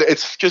 And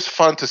it's just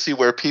fun to see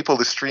where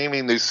people are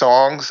streaming these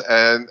songs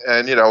and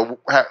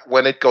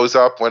when it goes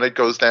up, when it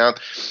goes down.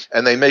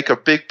 And they make a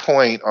big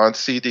point on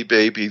CD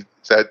Baby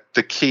that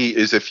the key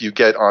is if you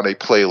get on a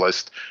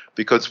playlist.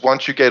 Because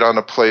once you get on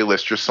a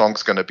playlist, your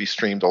song's going to be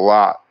streamed a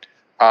lot.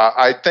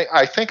 I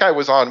think I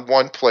was on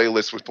one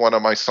playlist with one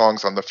of my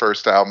songs on the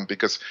first album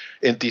because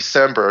in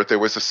December there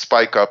was a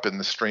spike up in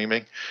the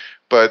streaming.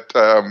 But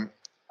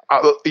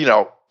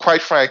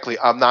quite frankly,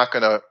 I'm not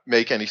going to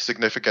make any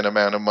significant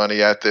amount of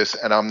money at this,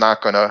 and I'm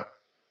not going to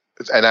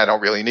and I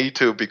don't really need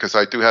to because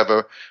I do have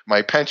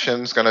my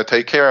pension's going to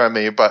take care of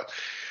me, but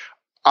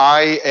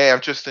I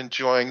am just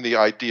enjoying the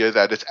idea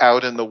that it's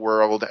out in the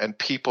world and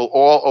people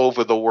all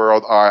over the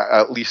world are,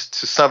 at least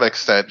to some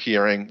extent,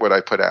 hearing what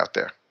I put out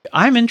there.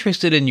 I'm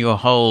interested in your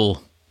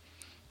whole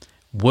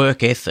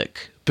work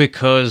ethic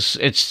because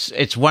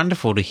it's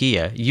wonderful to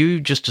hear. You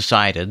just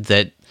decided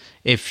that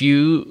if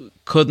you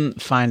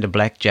couldn't find a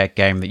blackjack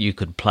game that you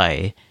could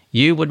play,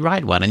 you would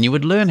write one and you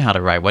would learn how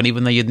to write one,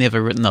 even though you'd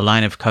never written a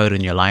line of code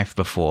in your life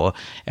before.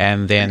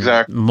 And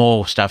then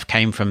more stuff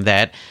came from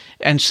that.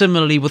 And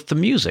similarly with the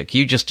music,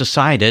 you just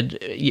decided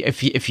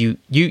if you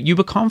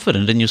were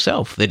confident in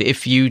yourself that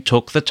if you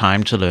took the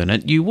time to learn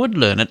it, you would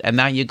learn it. And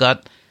now you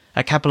got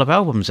a couple of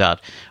albums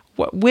out.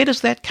 Where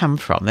does that come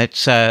from?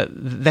 That's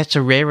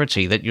a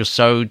rarity that you're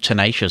so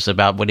tenacious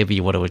about whatever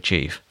you want to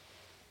achieve.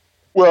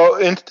 Well,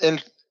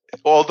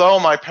 although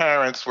my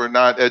parents were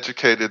not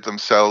educated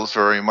themselves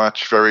very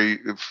much, they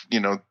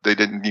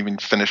didn't even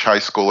finish high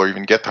school or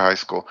even get to high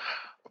school.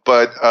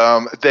 But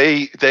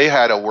they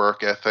had a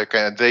work ethic,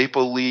 and they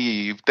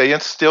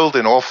instilled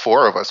in all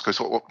four of us,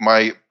 because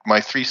my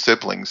three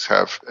siblings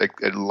have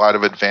a lot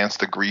of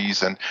advanced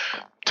degrees, and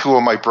two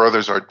of my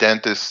brothers are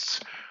dentists.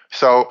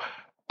 So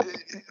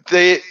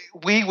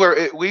we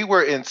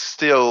were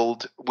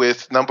instilled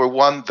with, number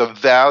one, the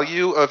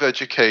value of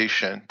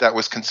education that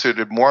was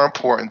considered more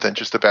important than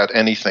just about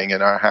anything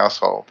in our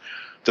household.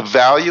 The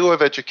value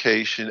of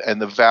education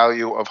and the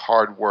value of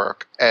hard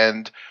work,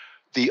 and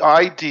the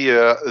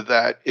idea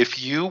that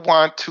if you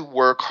want to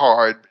work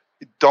hard,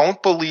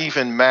 don't believe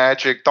in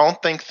magic.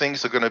 Don't think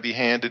things are going to be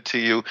handed to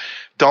you.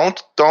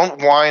 Don't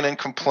whine and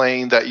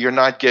complain that you're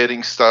not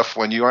getting stuff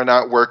when you are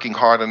not working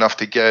hard enough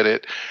to get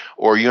it,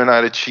 or you're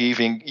not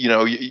achieving.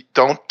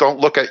 Don't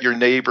look at your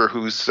neighbor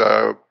who's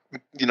got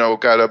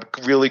a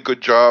really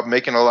good job,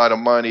 making a lot of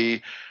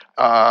money,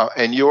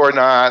 and you're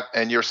not,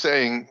 and you're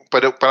saying,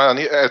 but at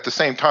the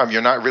same time,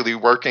 you're not really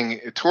working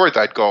toward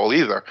that goal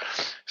either.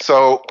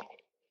 So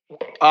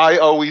I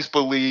always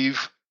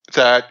believe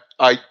that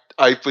I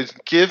was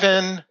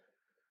given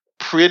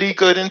pretty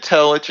good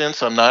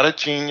intelligence. I'm not a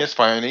genius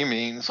by any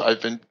means.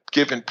 I've been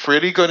given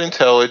pretty good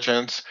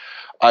intelligence.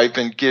 I've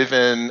been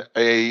given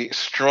a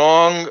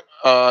strong,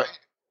 work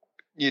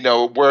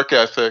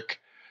ethic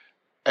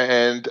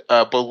and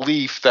a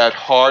belief that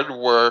hard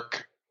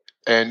work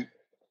and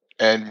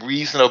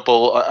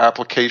reasonable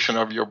application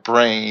of your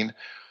brain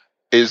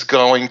is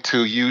going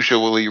to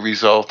usually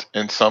result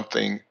in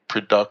something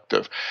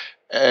productive.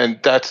 And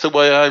that's the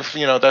way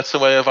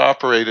I've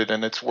operated,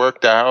 and it's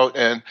worked out.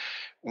 And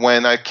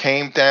when I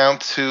came down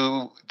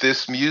to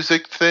this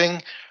music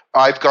thing,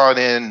 I've gone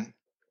in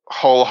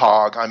whole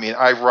hog. I mean,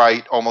 I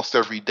write almost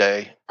every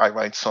day. I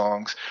write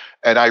songs,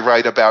 and I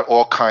write about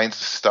all kinds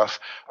of stuff.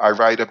 I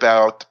write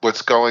about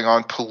what's going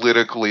on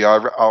politically.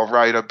 I'll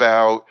write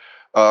about,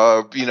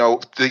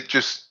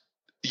 just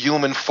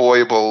human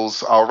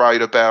foibles. I'll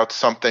write about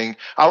something.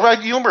 I'll write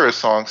humorous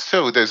songs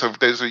too. There's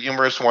a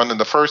humorous one in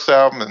the first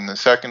album and the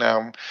second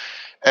album,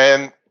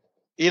 and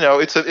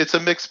it's a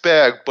mixed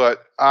bag.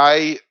 But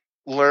I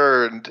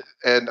learned,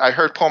 and I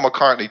heard Paul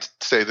McCartney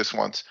say this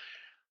once.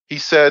 He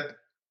said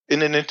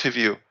in an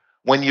interview,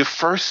 when you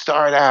first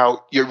start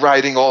out, you're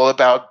writing all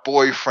about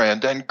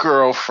boyfriend and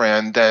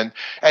girlfriend, and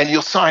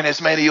you'll sign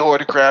as many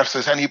autographs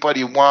as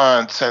anybody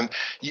wants, and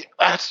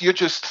you're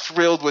just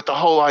thrilled with the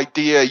whole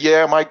idea.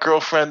 Yeah, my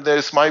girlfriend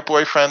this, my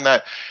boyfriend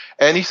that.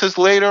 And he says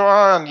later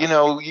on, you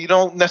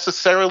don't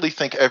necessarily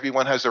think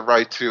everyone has a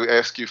right to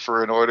ask you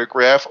for an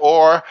autograph,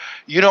 or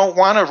you don't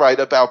want to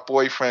write about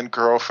boyfriend,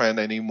 girlfriend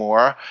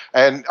anymore.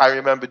 And I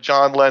remember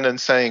John Lennon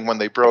saying when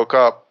they broke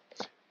up,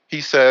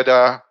 he said,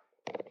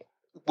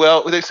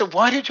 well, they said,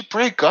 why did you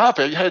break up?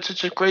 You had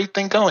such a great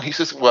thing going. He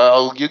says,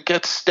 well, you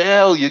get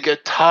stale, you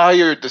get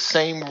tired, the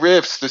same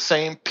riffs, the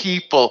same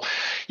people,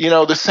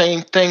 the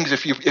same things.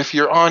 If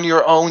you're on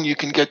your own, you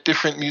can get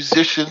different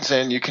musicians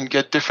and you can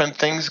get different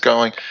things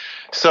going.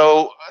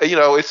 So,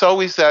 it's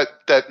always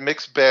that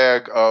mixed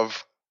bag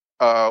of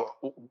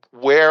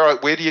where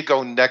do you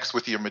go next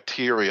with your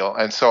material?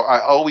 And so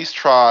I always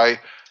try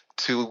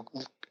to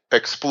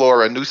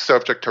explore a new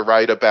subject to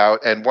write about,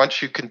 and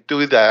once you can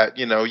do that,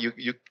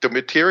 the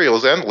material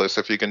is endless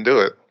if you can do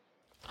it.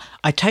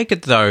 I take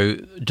it, though,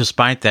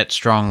 despite that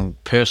strong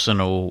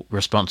personal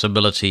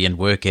responsibility and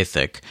work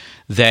ethic,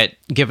 that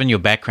given your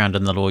background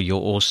in the law, you're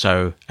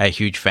also a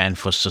huge fan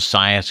for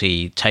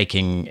society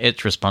taking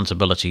its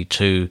responsibility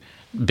to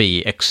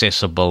be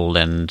accessible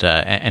and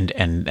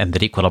that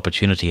equal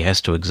opportunity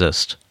has to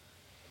exist.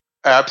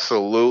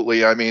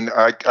 Absolutely. I mean,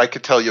 I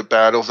could tell you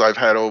battles I've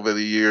had over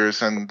the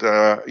years, and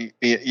the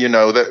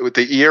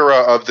era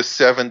of the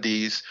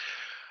 70s,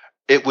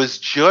 it was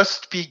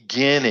just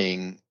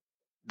beginning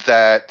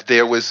that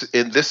there was,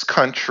 in this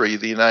country,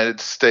 the United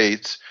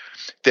States,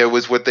 there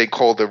was what they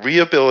called the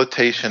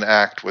Rehabilitation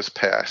Act was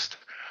passed,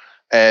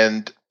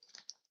 and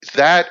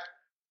that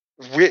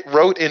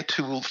wrote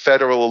into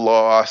federal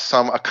law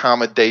some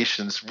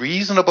accommodations.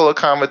 Reasonable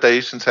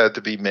accommodations had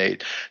to be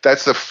made.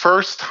 That's the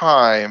first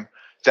time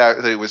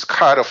that it was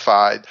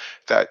codified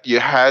that you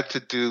had to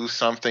do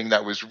something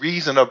that was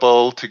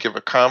reasonable to give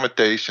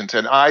accommodations.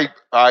 And I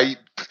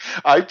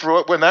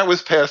brought, when that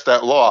was passed,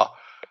 that law,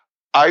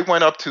 I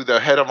went up to the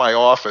head of my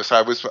office.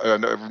 I was a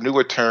new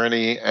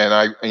attorney, and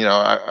I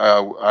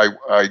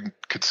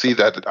could see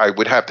that I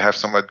would have to have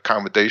some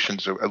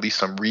accommodations, or at least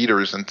some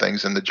readers and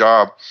things in the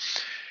job.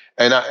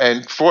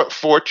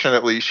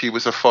 Fortunately, she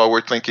was a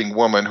forward-thinking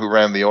woman who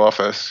ran the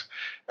office.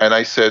 And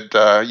I said,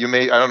 I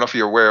don't know if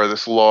you're aware of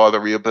this law, the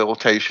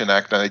Rehabilitation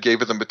Act, and I gave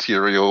her the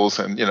materials,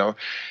 and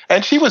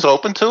she was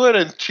open to it,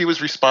 and she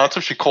was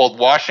responsive. She called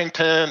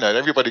Washington, and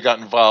everybody got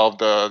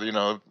involved,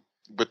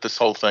 with this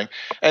whole thing.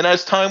 And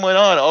as time went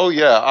on,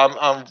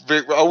 I'm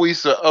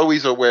always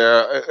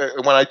aware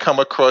when I come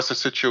across a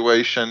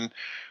situation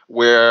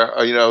where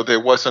there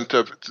wasn't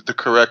the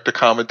correct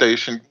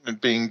accommodation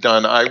being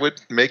done, I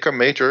would make a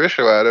major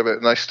issue out of it,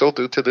 and I still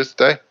do to this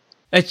day.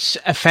 It's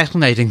a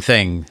fascinating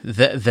thing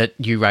that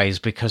you raise,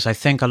 because I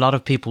think a lot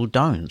of people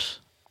don't.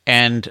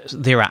 And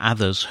there are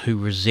others who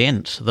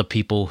resent the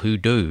people who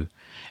do.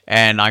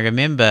 And I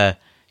remember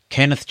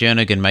Kenneth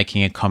Jernigan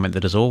making a comment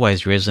that has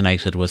always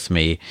resonated with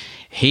me.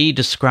 He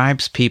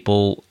describes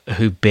people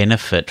who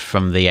benefit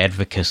from the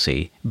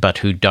advocacy, but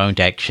who don't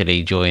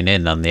actually join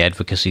in on the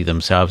advocacy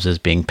themselves, as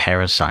being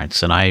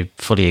parasites. And I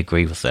fully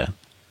agree with that.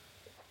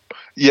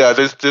 Yeah,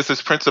 there's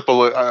this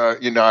principle.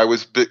 I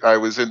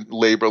was in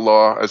labor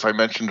law, as I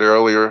mentioned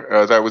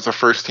earlier. That was the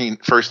first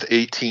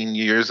 18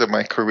 years of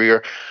my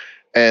career,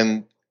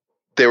 and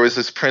there was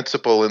this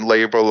principle in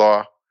labor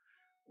law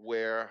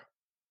where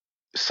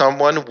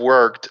someone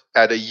worked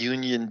at a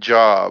union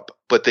job,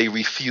 but they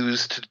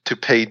refused to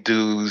pay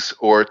dues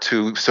or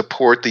to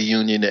support the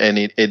union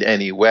in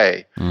any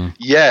way.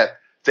 Yet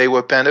they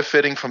were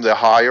benefiting from the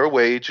higher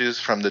wages,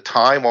 from the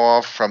time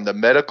off, from the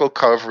medical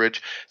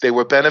coverage. They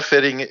were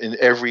benefiting in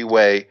every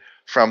way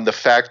from the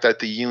fact that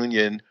the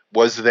union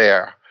was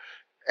there.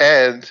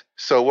 And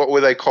so what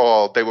were they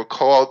called? They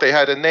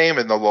had a name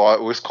in the law.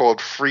 It was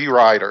called free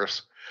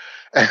riders.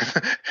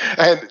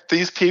 And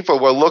these people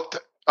were looked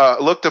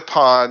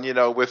upon,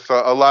 with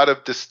a lot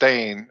of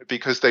disdain,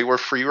 because they were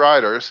free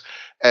riders.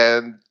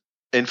 And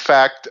in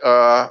fact,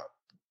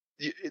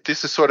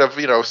 this is sort of,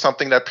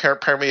 something that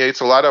permeates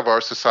a lot of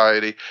our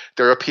society.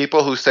 There are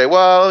people who say,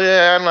 well,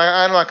 yeah,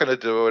 I'm not going to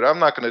do it. I'm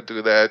not going to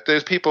do that.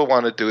 There's people who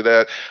want to do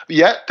that.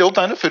 Yet they'll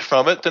benefit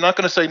from it. They're not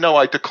going to say, no,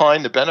 I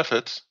decline the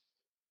benefits.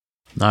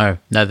 No,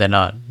 they're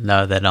not.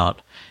 No, they're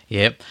not.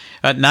 Yep.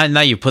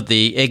 Now you put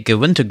the Edgar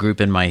Winter group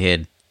in my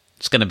head.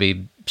 It's going to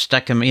be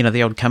stuck in,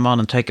 the old come on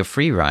and take a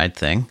free ride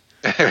thing.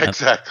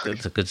 Exactly.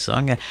 That's a good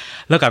song.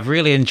 Look, I've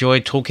really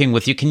enjoyed talking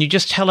with you. Can you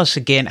just tell us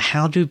again,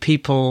 how do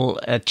people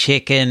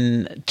check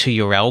in to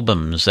your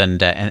albums and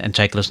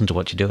take a listen to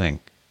what you're doing?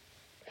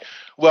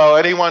 Well,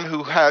 anyone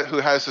who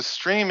has a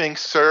streaming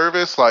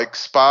service like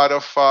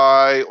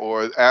Spotify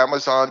or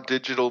Amazon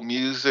Digital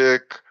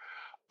Music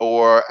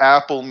or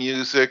Apple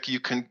Music, you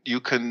can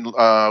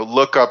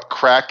look up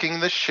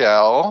Cracking the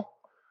Shell.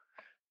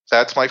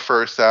 That's my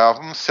first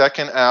album.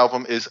 Second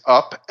album is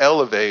Up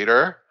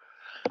Elevator.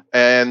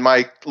 And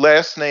my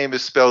last name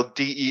is spelled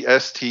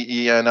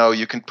Desteno.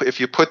 You can, if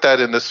you put that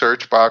in the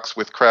search box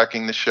with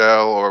Cracking the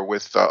Shell or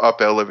with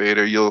Up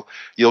Elevator,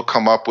 you'll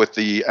come up with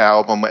the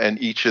album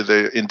and each of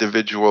the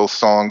individual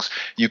songs.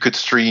 You could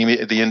stream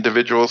the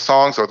individual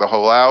songs or the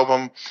whole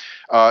album.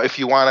 If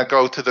you want to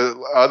go to the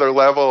other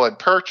level and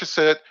purchase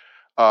it,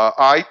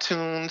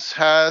 iTunes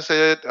has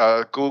it,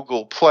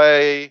 Google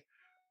Play,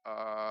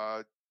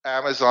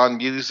 Amazon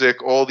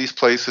Music, all these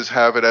places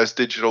have it as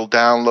digital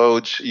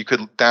downloads. You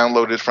could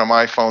download it from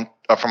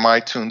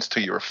iTunes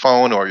to your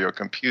phone or your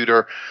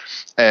computer,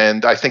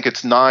 and I think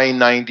it's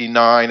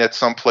 $9.99 at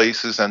some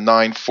places and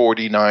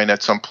 $9.49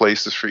 at some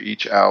places for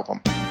each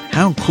album.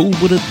 How cool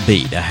would it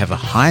be to have a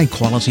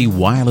high-quality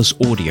wireless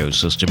audio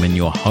system in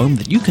your home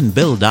that you can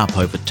build up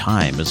over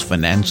time as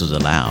finances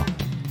allow?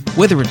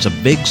 Whether it's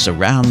a big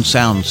surround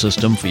sound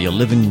system for your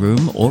living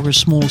room or a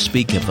small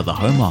speaker for the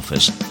home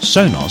office,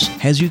 Sonos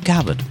has you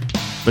covered.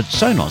 But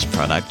Sonos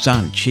products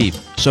aren't cheap,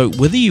 so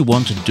whether you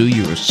want to do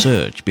your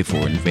research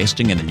before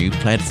investing in a new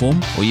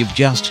platform, or you've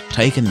just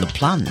taken the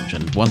plunge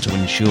and want to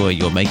ensure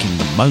you're making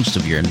the most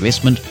of your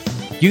investment,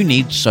 you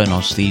need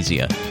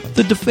Sonosthesia,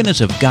 the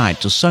definitive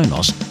guide to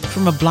Sonos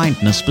from a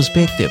blindness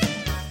perspective.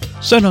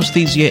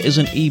 Sonosthesia is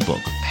an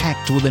ebook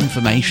packed with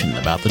information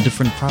about the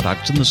different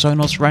products in the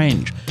Sonos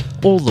range,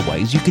 all the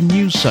ways you can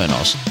use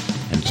Sonos,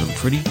 and some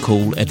pretty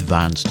cool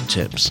advanced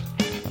tips.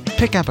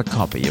 Pick up a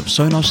copy of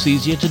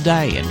Sonosthesia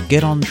today and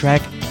get on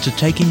track to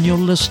taking your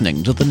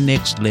listening to the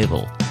next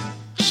level.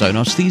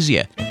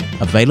 Sonosthesia,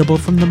 available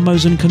from the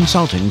Mosen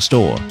Consulting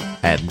Store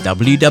at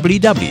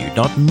www.mosen.org.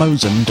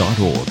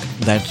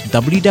 That's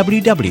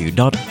www.mosen.org.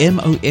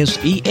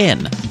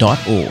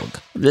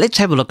 Let's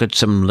have a look at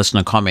some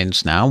listener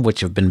comments now,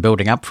 which have been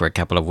building up for a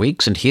couple of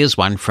weeks. And here's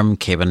one from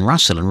Kevin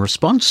Russell in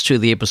response to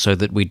the episode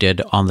that we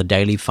did on the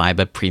Daily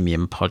Fiber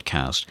Premium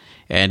podcast.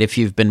 And if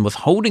you've been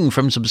withholding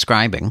from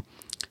subscribing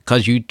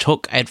because you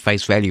took at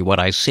face value what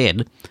I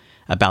said,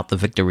 about the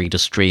Victor Reader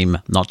stream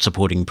not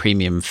supporting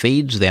premium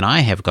feeds, then I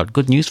have got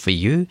good news for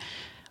you.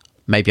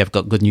 Maybe I've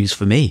got good news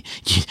for me.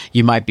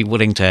 You might be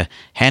willing to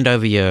hand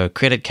over your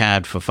credit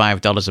card for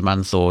 $5 a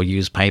month or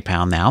use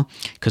PayPal now,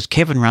 because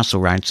Kevin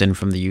Russell writes in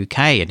from the UK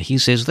and he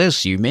says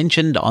this: you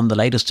mentioned on the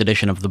latest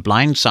edition of The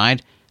Blind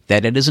Side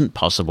that it isn't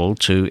possible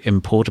to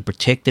import a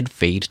protected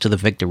feed to the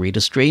Victor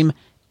Reader stream.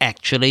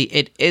 Actually,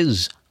 it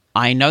is.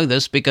 I know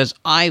this because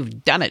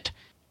I've done it.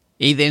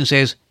 He then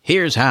says,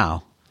 here's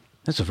how.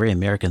 That's a very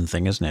American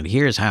thing, isn't it?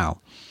 Here's how.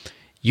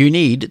 You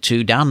need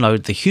to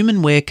download the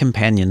Humanware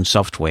Companion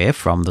software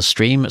from the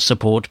stream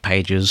support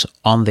pages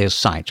on their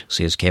site,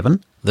 says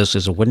Kevin. This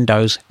is a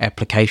Windows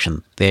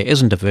application. There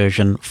isn't a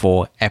version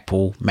for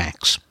Apple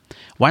Macs.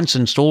 Once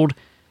installed,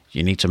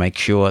 you need to make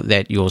sure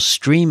that your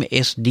Stream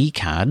SD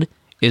card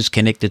is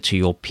connected to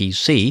your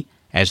PC,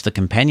 as the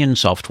companion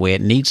software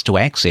needs to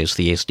access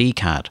the SD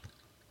card.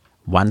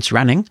 Once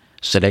running,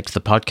 select the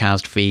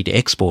podcast feed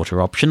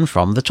exporter option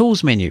from the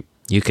Tools menu.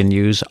 You can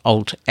use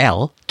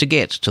Alt-L to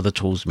get to the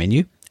Tools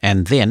menu,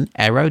 and then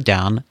arrow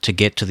down to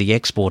get to the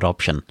export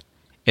option.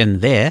 In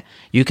there,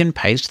 you can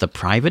paste the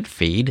private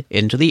feed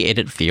into the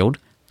Edit field,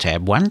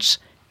 tab once,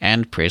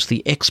 and press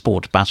the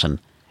Export button.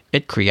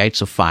 It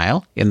creates a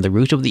file in the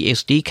root of the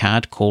SD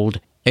card called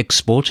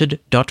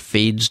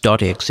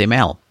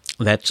exported.feeds.xml.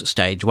 That's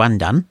stage 1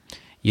 done.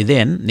 You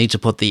then need to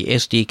put the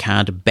SD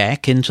card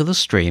back into the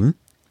stream,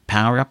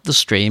 power up the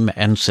stream,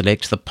 and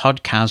select the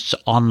podcast's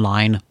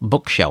online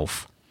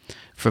bookshelf.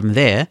 From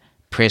there,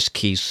 press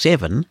key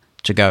 7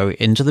 to go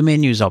into the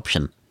menus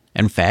option.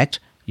 In fact,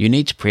 you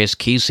need to press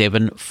key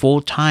 7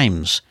 4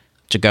 times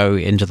to go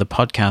into the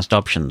podcast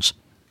options.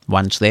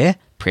 Once there,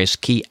 press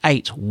key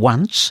 8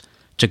 once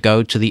to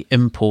go to the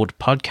import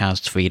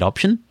podcast feed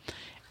option,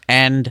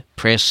 and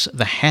press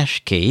the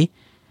hash key,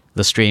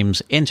 the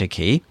stream's enter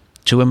key,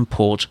 to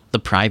import the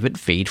private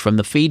feed from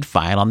the feed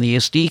file on the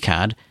SD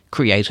card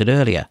created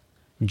earlier.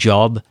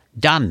 Job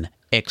done! !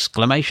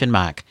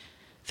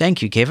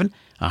 Thank you, Kevin.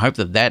 I hope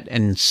that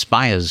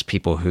inspires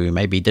people who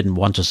maybe didn't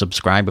want to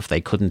subscribe if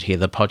they couldn't hear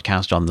the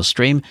podcast on the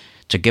stream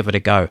to give it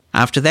a go.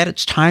 After that,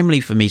 it's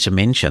timely for me to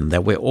mention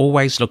that we're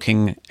always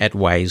looking at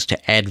ways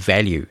to add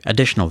value,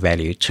 additional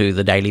value, to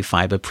the Daily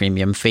Fiber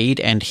Premium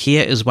feed, and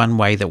here is one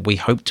way that we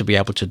hope to be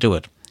able to do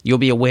it. You'll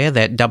be aware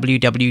that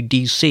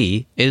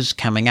WWDC is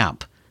coming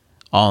up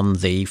on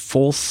the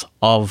 4th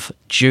of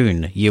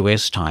June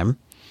US time.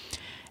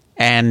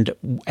 And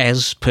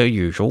as per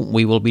usual,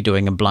 we will be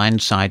doing a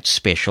Blindside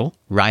special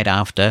right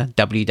after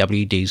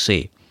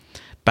WWDC.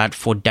 But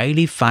for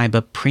Daily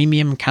Fiber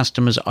Premium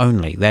customers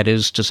only, that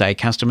is to say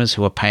customers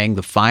who are paying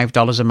the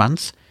 $5 a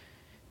month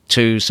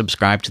to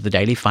subscribe to the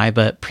Daily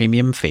Fiber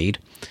Premium feed,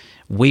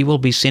 we will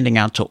be sending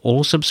out to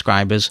all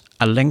subscribers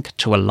a link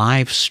to a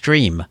live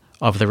stream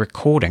of the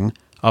recording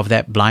of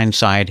that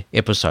Blindside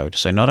episode.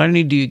 So not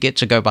only do you get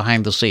to go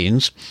behind the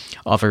scenes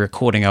of a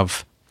recording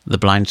of the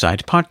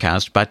Blindside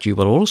podcast, but you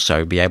will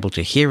also be able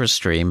to hear a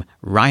stream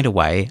right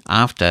away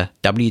after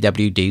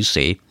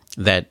WWDC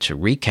that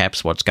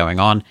recaps what's going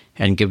on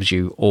and gives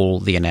you all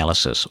the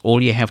analysis.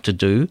 All you have to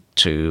do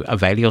to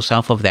avail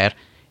yourself of that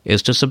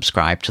is to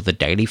subscribe to the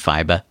Daily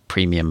Fiber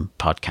Premium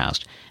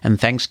podcast.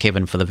 And thanks,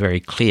 Kevin, for the very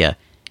clear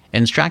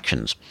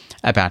instructions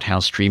about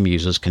how stream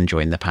users can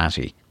join the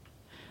party.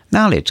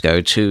 Now let's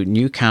go to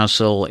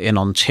Newcastle in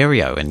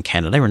Ontario in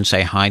Canada and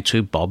say hi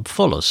to Bob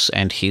Fullis.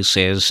 And he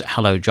says,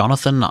 hello,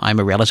 Jonathan. I'm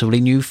a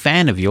relatively new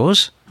fan of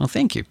yours. Well,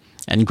 thank you.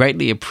 And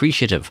greatly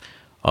appreciative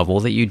of all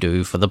that you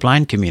do for the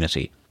blind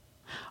community.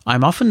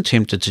 I'm often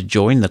tempted to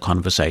join the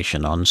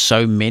conversation on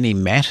so many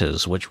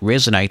matters which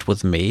resonate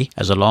with me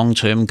as a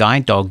long-term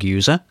guide dog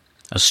user,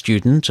 a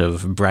student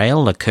of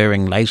Braille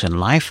occurring late in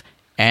life,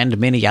 and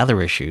many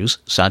other issues,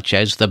 such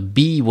as the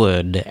B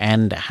word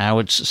and how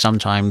it's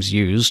sometimes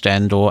used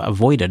and or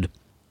avoided.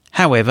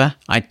 However,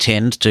 I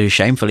tend to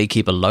shamefully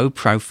keep a low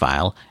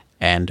profile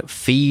and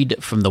feed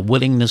from the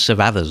willingness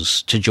of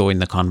others to join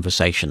the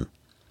conversation.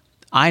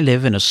 I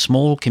live in a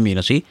small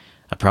community,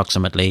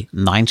 approximately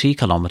 90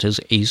 kilometers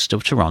east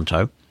of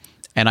Toronto,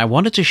 and I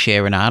wanted to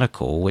share an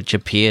article which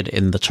appeared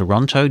in the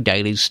Toronto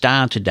Daily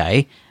Star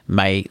today,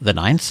 May the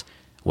 9th,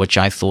 which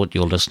I thought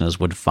your listeners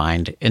would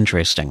find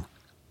interesting.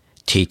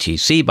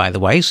 TTC, by the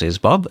way, says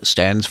Bob,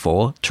 stands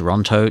for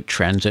Toronto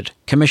Transit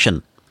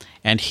Commission.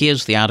 And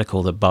here's the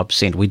article that Bob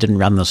sent. We didn't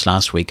run this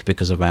last week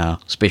because of our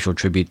special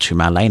tribute to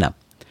Marlena.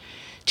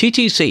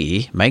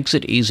 TTC makes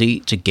it easy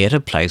to get a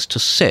place to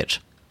sit.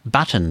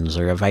 Buttons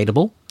are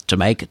available to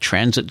make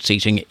transit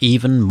seating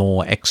even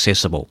more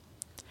accessible.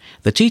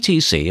 The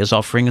TTC is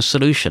offering a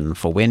solution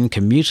for when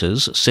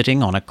commuters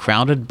sitting on a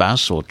crowded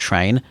bus or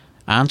train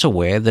aren't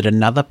aware that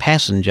another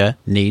passenger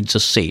needs a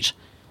seat.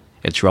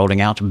 It's rolling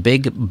out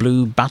big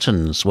blue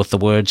buttons with the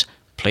words,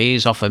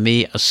 "Please offer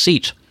me a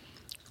seat."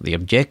 The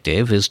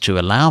objective is to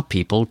allow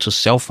people to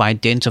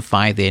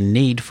self-identify their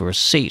need for a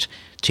seat,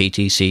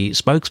 TTC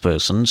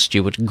spokesperson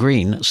Stuart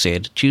Green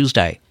said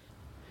Tuesday.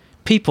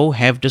 People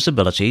have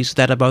disabilities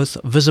that are both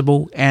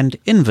visible and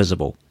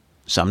invisible.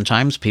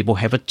 Sometimes people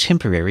have a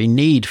temporary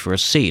need for a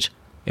seat,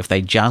 if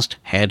they just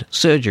had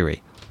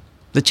surgery.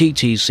 The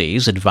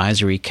TTC's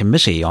Advisory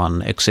Committee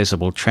on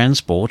Accessible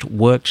Transport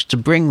worked to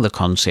bring the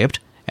concept,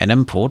 an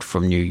import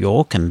from New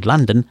York and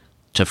London,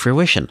 to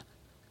fruition.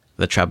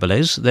 The trouble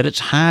is that it's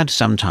hard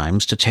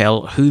sometimes to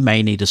tell who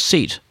may need a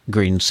seat,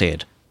 Green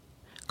said.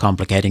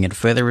 Complicating it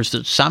further is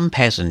that some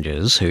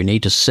passengers who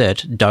need to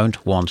sit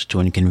don't want to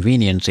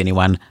inconvenience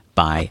anyone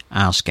by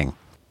asking.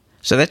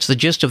 So that's the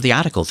gist of the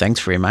article.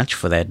 Thanks very much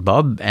for that,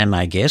 Bob. And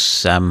I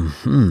guess,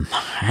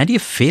 how do you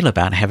feel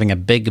about having a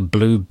big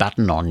blue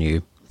button on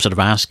you, sort of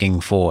asking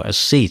for a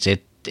seat?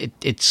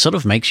 It sort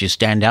of makes you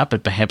stand out,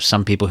 but perhaps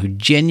some people who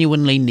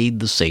genuinely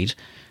need the seat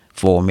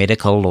for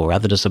medical or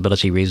other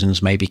disability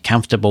reasons may be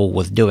comfortable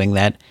with doing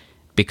that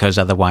because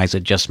otherwise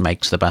it just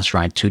makes the bus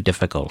ride too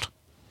difficult.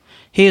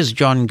 Here's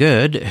John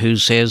Gerd, who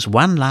says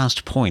one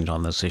last point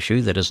on this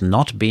issue that has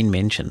not been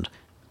mentioned.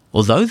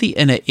 Although the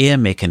inner ear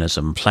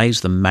mechanism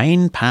plays the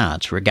main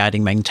part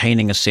regarding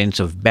maintaining a sense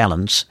of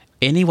balance,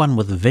 anyone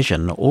with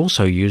vision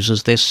also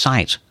uses their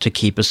sight to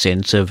keep a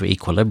sense of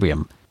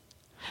equilibrium.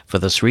 For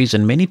this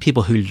reason, many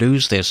people who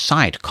lose their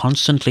sight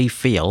constantly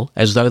feel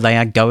as though they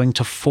are going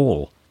to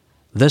fall.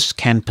 This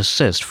can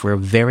persist for a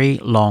very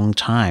long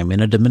time in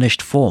a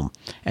diminished form,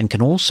 and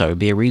can also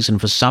be a reason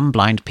for some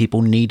blind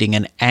people needing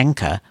an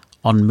anchor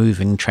on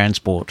moving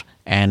transport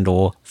and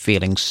or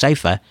feeling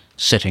safer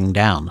sitting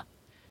down.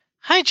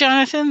 Hi,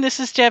 Jonathan. This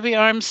is Debbie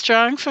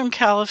Armstrong from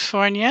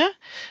California.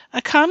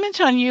 A comment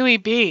on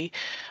UEB.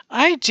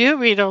 I do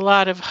read a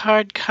lot of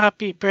hard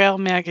copy Braille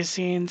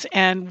magazines,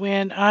 and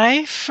when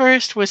I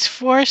first was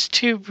forced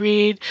to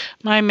read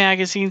my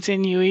magazines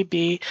in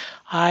UEB,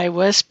 I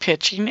was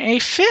pitching a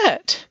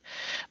fit.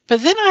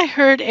 But then I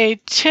heard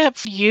a tip: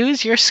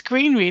 use your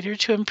screen reader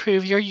to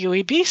improve your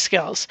UEB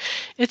skills.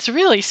 It's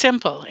really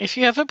simple. If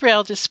you have a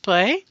Braille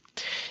display,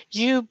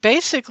 you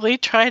basically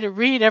try to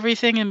read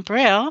everything in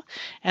Braille,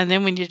 and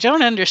then when you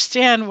don't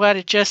understand what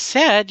it just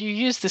said, you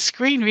use the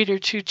screen reader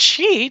to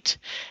cheat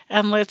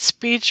and let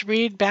speech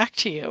read back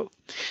to you.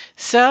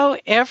 So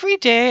every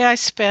day I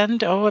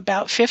spend,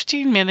 about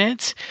 15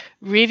 minutes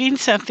reading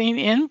something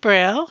in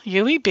Braille,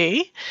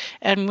 UEB,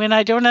 and when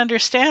I don't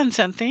understand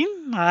something,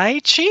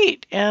 I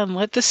cheat and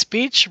let the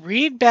speech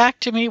read back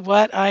to me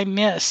what I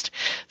missed.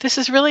 This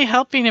is really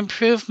helping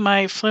improve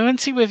my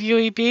fluency with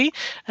UEB,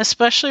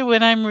 especially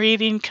when I'm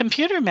reading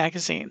computer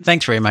magazines.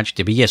 Thanks very much,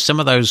 Debbie. Yes, some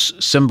of those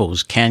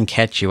symbols can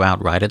catch you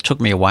out, right? It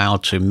took me a while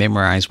to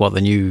memorize what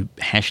the new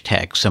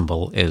hashtag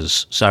symbol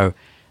is. So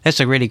that's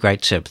a really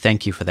great tip.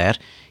 Thank you for that.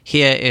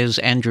 Here is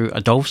Andrew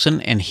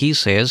Adolphson, and he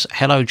says,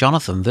 "Hello,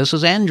 Jonathan. This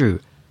is Andrew.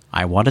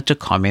 I wanted to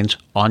comment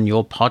on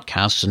your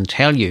podcast and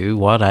tell you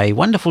what a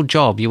wonderful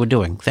job you were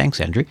doing." Thanks,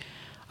 Andrew.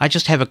 I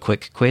just have a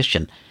quick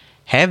question.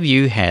 Have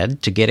you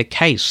had to get a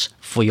case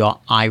for your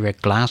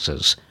IREC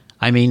glasses?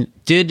 I mean,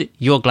 did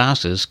your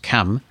glasses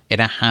come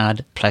in a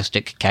hard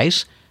plastic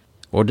case,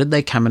 or did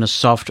they come in a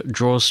soft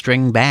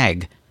drawstring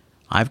bag?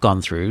 I've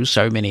gone through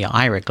so many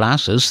IREC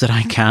glasses that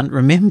I can't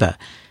remember.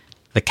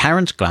 The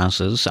current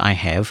glasses I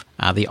have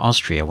are the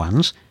Austria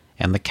ones,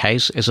 and the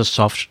case is a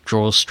soft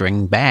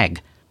drawstring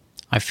bag.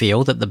 I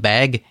feel that the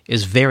bag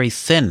is very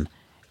thin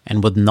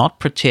and would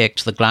not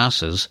protect the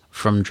glasses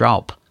from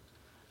drop.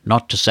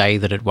 Not to say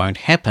that it won't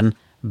happen,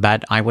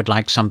 but I would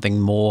like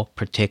something more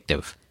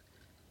protective.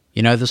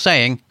 You know the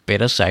saying,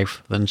 better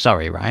safe than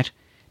sorry, right?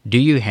 Do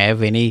you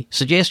have any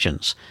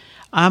suggestions?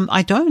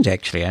 I don't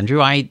actually,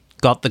 Andrew. I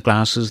got the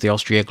glasses, the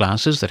Austria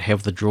glasses that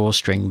have the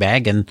drawstring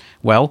bag, and,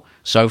 well,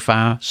 so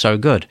far, so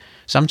good.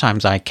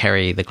 Sometimes I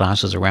carry the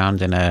glasses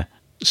around in a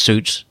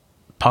suit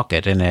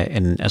pocket, in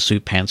a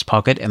suit pants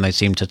pocket, and they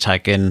seem to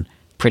tuck in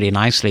pretty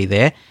nicely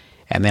there,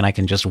 and then I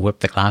can just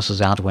whip the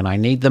glasses out when I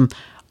need them.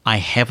 I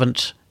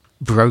haven't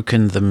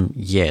broken them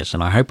yet,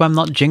 and I hope I'm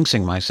not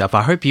jinxing myself.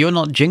 I hope you're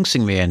not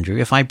jinxing me, Andrew.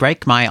 If I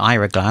break my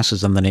IRA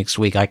glasses in the next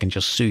week, I can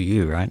just sue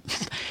you, right?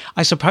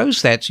 I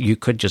suppose that you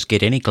could just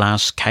get any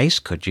glass case,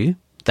 could you?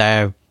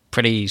 They're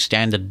pretty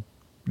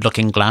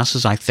standard-looking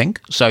glasses, I think,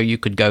 so you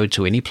could go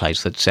to any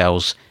place that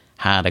sells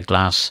harder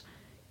glass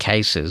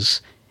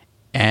cases,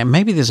 and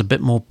maybe there's a bit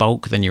more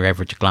bulk than your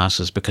average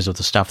glasses because of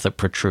the stuff that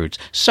protrudes.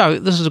 So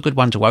this is a good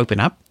one to open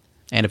up,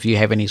 and if you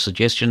have any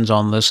suggestions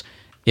on this,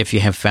 if you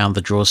have found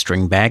the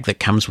drawstring bag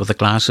that comes with the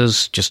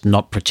glasses just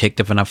not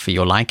protective enough for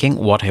your liking,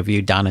 what have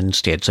you done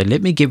instead? So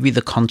let me give you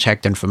the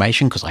contact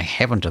information, because I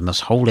haven't in this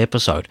whole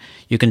episode.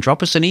 You can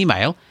drop us an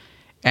email,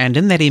 and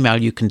in that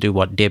email you can do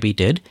what Debbie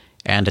did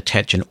and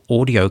attach an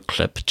audio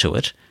clip to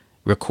it,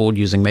 record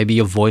using maybe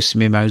your voice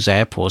memos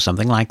app or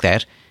something like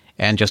that,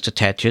 and just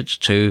attach it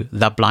to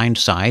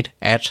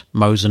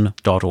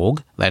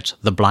theblindside@mosen.org. That's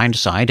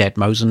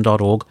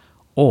theblindside@mosen.org.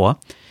 Or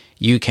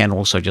you can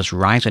also just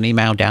write an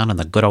email down in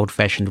the good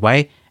old-fashioned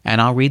way, and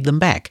I'll read them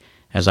back,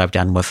 as I've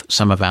done with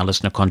some of our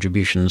listener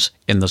contributions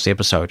in this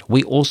episode.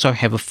 We also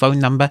have a phone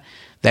number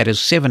that is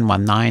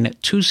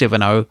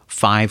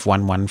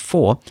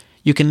 719-270-5114.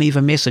 You can leave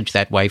a message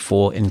that way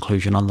for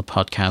inclusion on the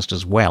podcast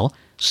as well,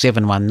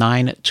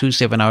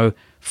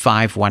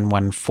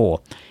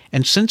 719-270-5114.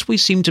 And since we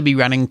seem to be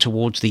running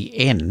towards the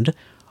end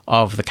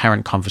of the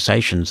current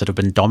conversations that have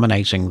been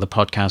dominating the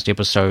podcast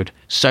episode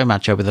so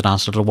much over the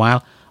last little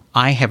while,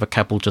 I have a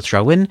couple to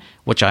throw in,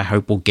 which I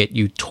hope will get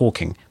you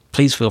talking.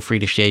 Please feel free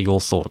to share your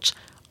thoughts.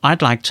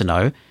 I'd like to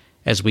know,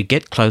 as we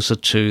get closer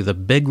to the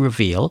big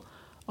reveal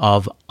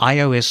of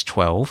iOS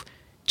 12,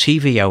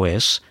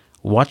 tvOS,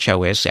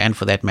 watchOS, and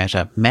for that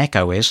matter,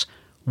 macOS,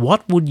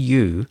 what would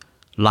you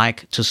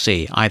like to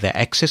see, either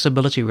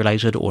accessibility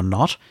related or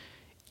not,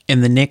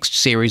 in the next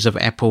series of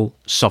Apple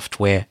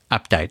software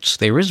updates?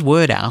 There is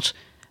word out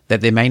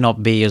that there may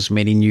not be as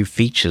many new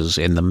features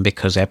in them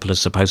because Apple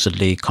is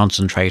supposedly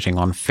concentrating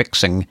on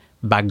fixing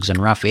bugs and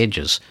rough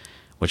edges,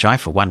 which I,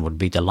 for one, would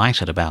be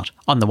delighted about,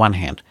 on the one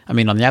hand. I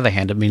mean, on the other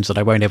hand, it means that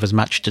I won't have as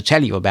much to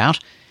tell you about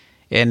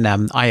in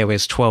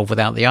iOS 12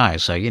 without the I.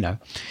 So,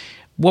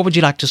 what would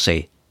you like to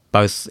see,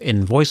 both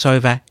in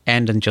VoiceOver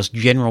and in just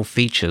general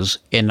features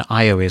in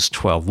iOS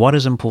 12? What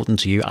is important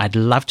to you? I'd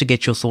love to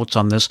get your thoughts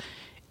on this.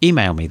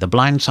 Email me,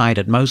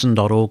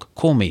 theblindside@mosen.org.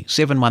 Call me,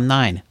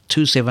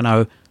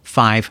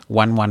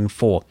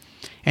 719-270-5114.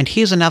 And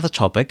here's another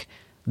topic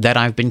that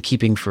I've been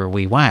keeping for a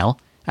wee while,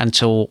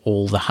 until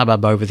all the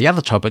hubbub over the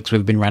other topics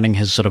we've been running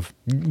has sort of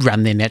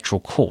run their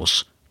natural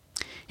course.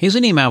 Here's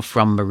an email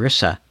from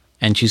Marissa,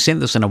 and she sent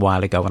this in a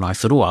while ago, and I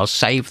thought, I'll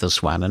save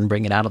this one and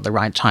bring it out at the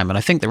right time. And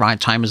I think the right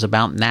time is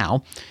about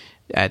now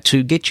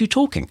to get you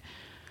talking.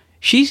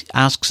 She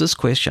asks this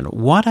question: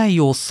 what are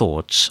your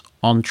thoughts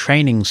on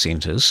training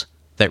centers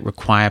that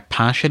require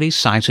partially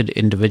sighted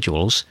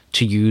individuals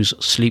to use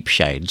sleep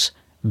shades?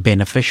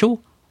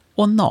 Beneficial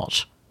or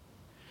not?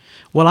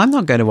 Well, I'm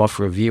not going to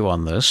offer a view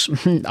on this.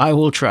 I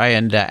will try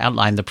and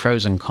outline the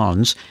pros and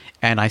cons,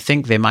 and I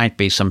think there might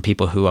be some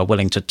people who are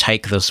willing to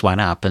take this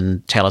one up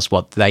and tell us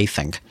what they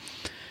think.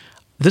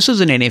 This is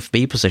an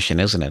NFB position,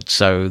 isn't it?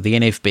 So the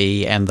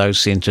NFB and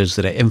those centers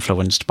that are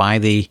influenced by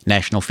the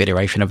National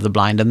Federation of the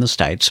Blind in the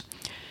States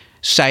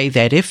say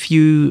that if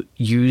you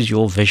use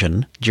your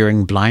vision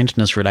during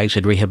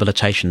blindness-related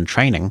rehabilitation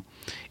training,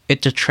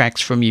 it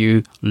detracts from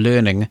you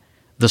learning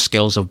the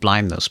skills of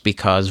blindness,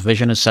 because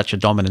vision is such a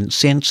dominant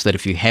sense that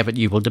if you have it,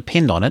 you will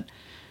depend on it.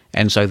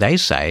 And so they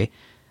say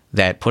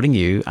that putting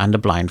you under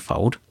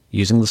blindfold,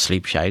 using the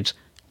sleep shades,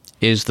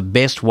 is the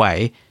best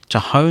way to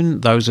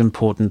hone those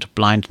important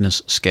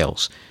blindness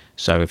skills.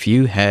 So if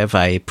you have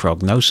a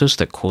prognosis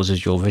that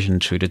causes your vision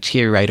to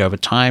deteriorate over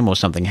time, or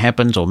something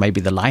happens, or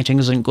maybe the lighting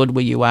isn't good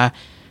where you are,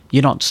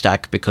 you're not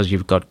stuck because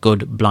you've got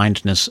good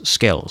blindness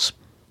skills.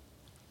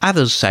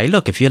 Others say,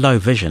 look, if you're low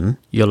vision,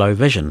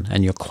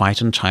 and you're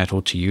quite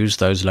entitled to use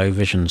those low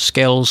vision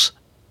skills.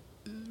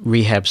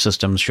 Rehab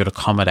systems should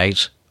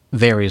accommodate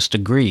various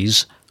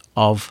degrees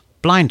of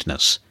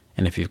blindness.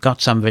 And if you've got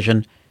some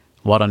vision,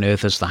 what on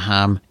earth is the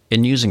harm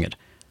in using it?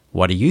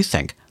 What do you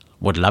think?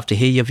 Would love to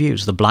hear your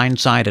views.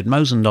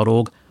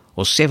 theblindside@mosen.org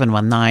or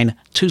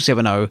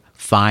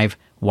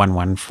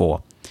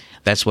 719-270-5114.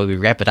 That's where we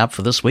wrap it up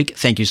for this week.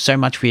 Thank you so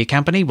much for your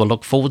company. We'll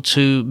look forward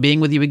to being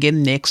with you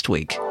again next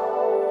week.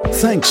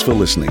 Thanks for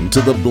listening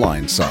to The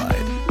Blind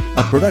Side,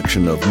 a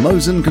production of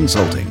Mosen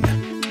Consulting.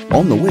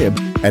 On the web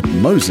at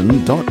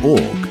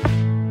mosen.org.